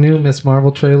 There was a new Miss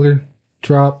Marvel trailer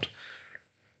dropped.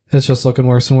 It's just looking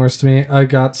worse and worse to me. I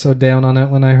got so down on it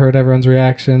when I heard everyone's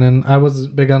reaction, and I was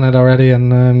big on it already,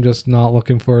 and I'm just not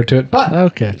looking forward to it. But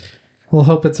okay, we'll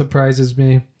hope it surprises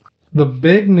me. The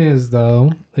big news,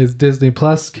 though, is Disney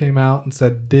Plus came out and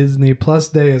said Disney Plus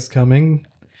Day is coming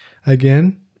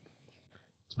again.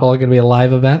 It's probably going to be a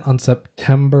live event on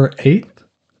September 8th.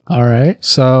 All right.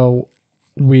 So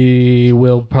we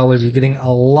will probably be getting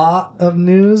a lot of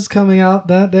news coming out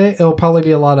that day. It'll probably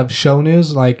be a lot of show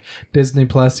news, like Disney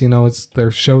Plus, it's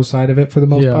their show side of it for the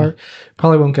most part.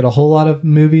 Probably won't get a whole lot of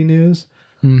movie news.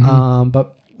 Mm-hmm.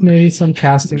 But maybe some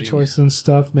casting choices and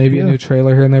stuff, maybe a new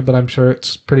trailer here and there, but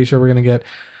pretty sure we're going to get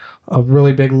a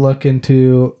really big look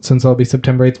into, since it'll be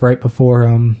September 8th, right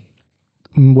before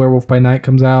Werewolf by Night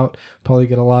comes out, probably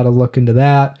get a lot of look into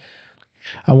that.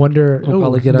 I wonder, we'll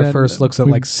probably get our first looks at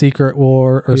like Secret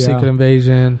War or Secret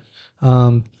Invasion,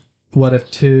 What If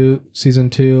 2,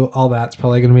 Season 2, all that's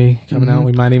probably going to be coming out.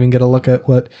 We might even get a look at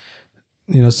what,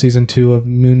 Season 2 of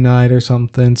Moon Knight or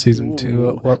something, Season 2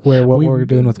 of what we're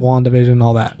doing with WandaVision,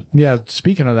 all that. Yeah,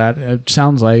 speaking of that, it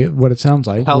sounds like what it sounds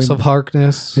like. House of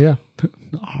Harkness. Yeah.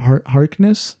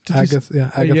 Harkness?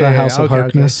 Agatha House of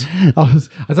Harkness. Okay.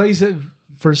 I thought you said,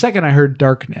 for a second, I heard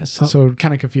Darkness, so it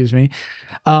kind of confused me.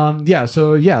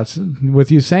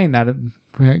 With you saying that, it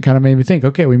kind of made me think,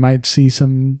 okay, we might see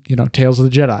some, Tales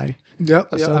of the Jedi. Yep,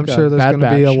 I'm sure there's going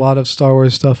to be a lot of Star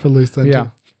Wars stuff released then,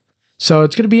 too. So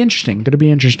it's going to be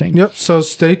interesting. Yep, so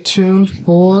stay tuned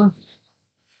for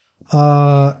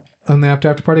on the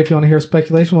After Party if you want to hear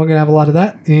speculation. We're going to have a lot of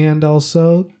that. And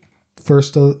also,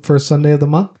 first Sunday of the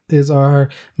month is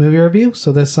our movie review.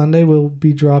 So this Sunday we'll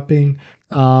be dropping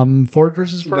Ford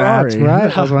versus Ferrari. That's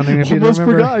right. I was wondering if you remember.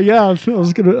 Forgot. Yeah, I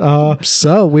was gonna.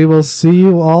 So we will see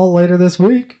you all later this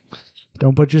week.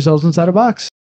 Don't put yourselves inside a box.